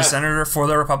was a senator for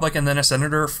the Republic and then a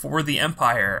senator for the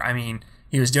Empire. I mean,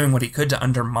 he was doing what he could to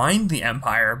undermine the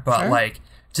Empire, but, like,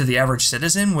 to the average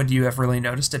citizen, would you have really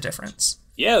noticed a difference?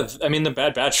 Yeah, I mean, the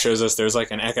Bad Batch shows us there's,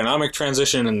 like, an economic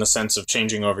transition in the sense of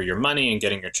changing over your money and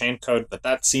getting your chain code, but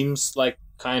that seems like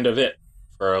kind of it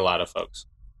for a lot of folks.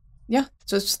 Yeah,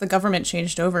 just the government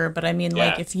changed over. But I mean,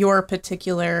 like, if your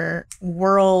particular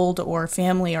world or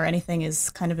family or anything is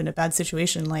kind of in a bad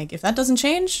situation, like, if that doesn't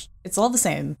change, it's all the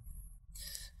same.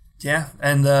 Yeah,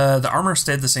 and the armor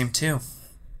stayed the same, too.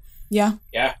 Yeah.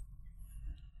 Yeah.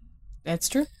 That's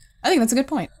true. I think that's a good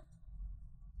point.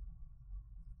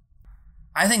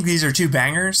 I think these are two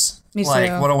bangers. Me like,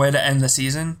 too. what a way to end the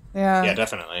season. Yeah. Yeah,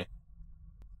 definitely.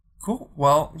 Cool.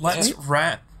 Well, let's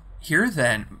wrap here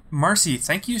then. Marcy,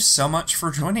 thank you so much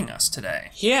for joining us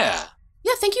today. Yeah.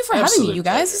 Yeah, thank you for having me, you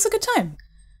guys. It's a good time.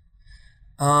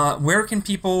 Where can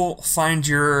people find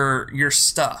your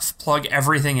stuff? Plug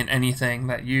everything and anything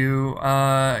that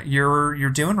you're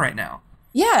doing right now.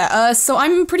 Yeah, so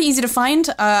I'm pretty easy to find.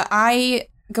 I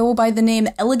go by the name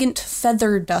Elegant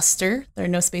Feather Duster. There are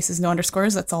no spaces, no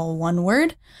underscores. That's all one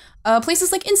word.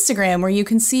 Places like Instagram, where you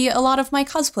can see a lot of my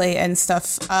cosplay and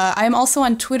stuff. I'm also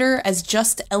on Twitter as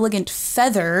just Elegant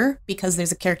Feather, because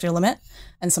there's a character limit,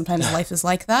 and sometimes life is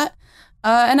like that.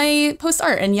 And I post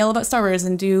art and yell about Star Wars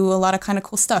and do a lot of kind of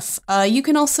cool stuff. You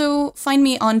can also find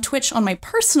me on Twitch on my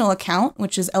personal account,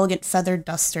 which is Elegant Feather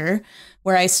Duster,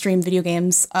 where I stream video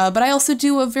games. But I also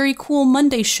do a very cool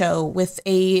Monday show with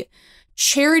a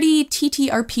charity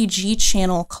TTRPG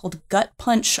channel called Gut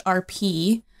Punch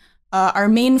RP. Our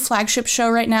main flagship show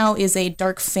right now is a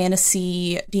dark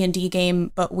fantasy D&D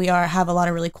game, but we have a lot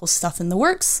of really cool stuff in the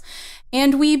works.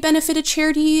 And we benefit a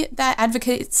charity that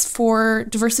advocates for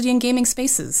diversity in gaming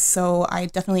spaces. So I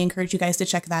definitely encourage you guys to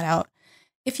check that out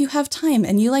if you have time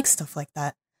and you like stuff like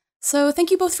that. So thank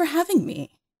you both for having me.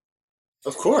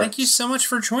 Of course. Thank you so much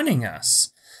for joining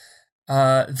us.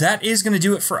 That is going to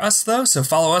do it for us, though. So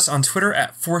follow us on Twitter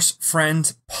at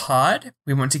ForceFriendPod.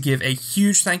 We want to give a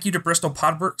huge thank you to Bristol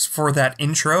Podworks for that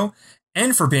intro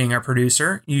and for being our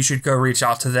producer. You should go reach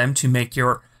out to them to make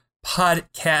your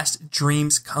podcast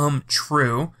dreams come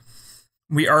true.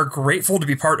 We are grateful to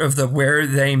be part of the Where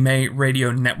They May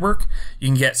Radio Network. You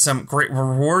can get some great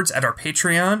rewards at our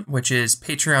Patreon, which is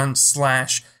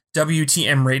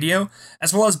patreon.com/WTM Radio,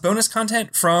 as well as bonus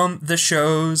content from the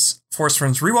shows Force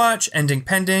Friends Rewatch, Ending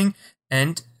Pending,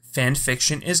 and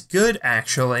Fanfiction is Good,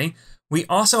 actually. We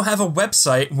also have a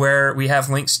website where we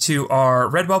have links to our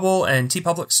Redbubble and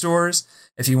TeePublic stores.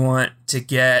 If you want to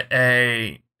get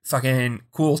a fucking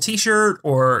cool t-shirt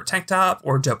or tank top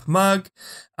or dope mug,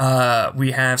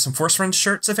 we have some Force Friends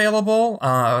shirts available.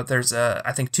 There's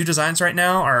I think 2 designs right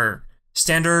now, our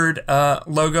standard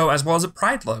logo as well as a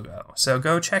Pride logo. So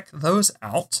go check those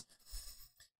out.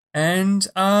 And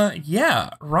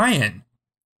Ryan.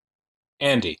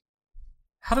 Andy.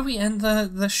 How do we end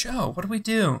the show? What do we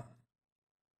do?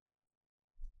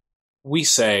 We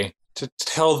say to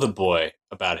tell the boy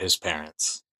about his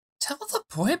parents. Tell the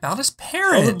boy about his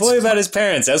parents. Tell the boy about his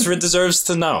parents. Ezra deserves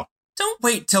to know. Don't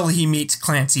wait till he meets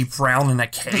Clancy Brown in a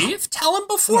cave. Tell him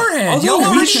beforehand. Although You'll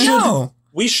already know.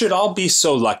 We should all be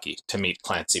so lucky to meet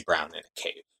Clancy Brown in a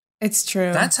cave. It's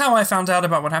true. That's how I found out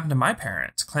about what happened to my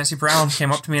parents. Clancy Brown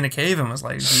came up to me in a cave and was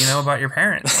like, "Do you know about your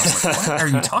parents?" I was like, "What are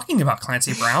you talking about,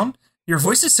 Clancy Brown? Your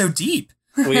voice is so deep."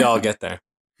 We all get there.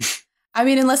 I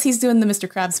mean, unless he's doing the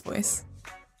Mr. Krabs voice.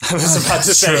 I was about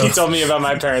to say, true. he told me about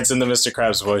my parents in the Mr.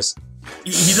 Krabs voice.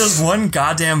 He does one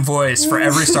goddamn voice for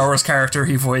every Star Wars character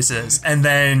he voices, and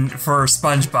then for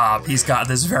SpongeBob, he's got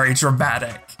this very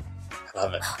dramatic. I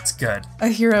love it. It's good. The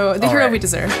hero right. we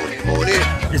deserve.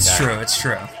 It's true. It's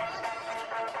true.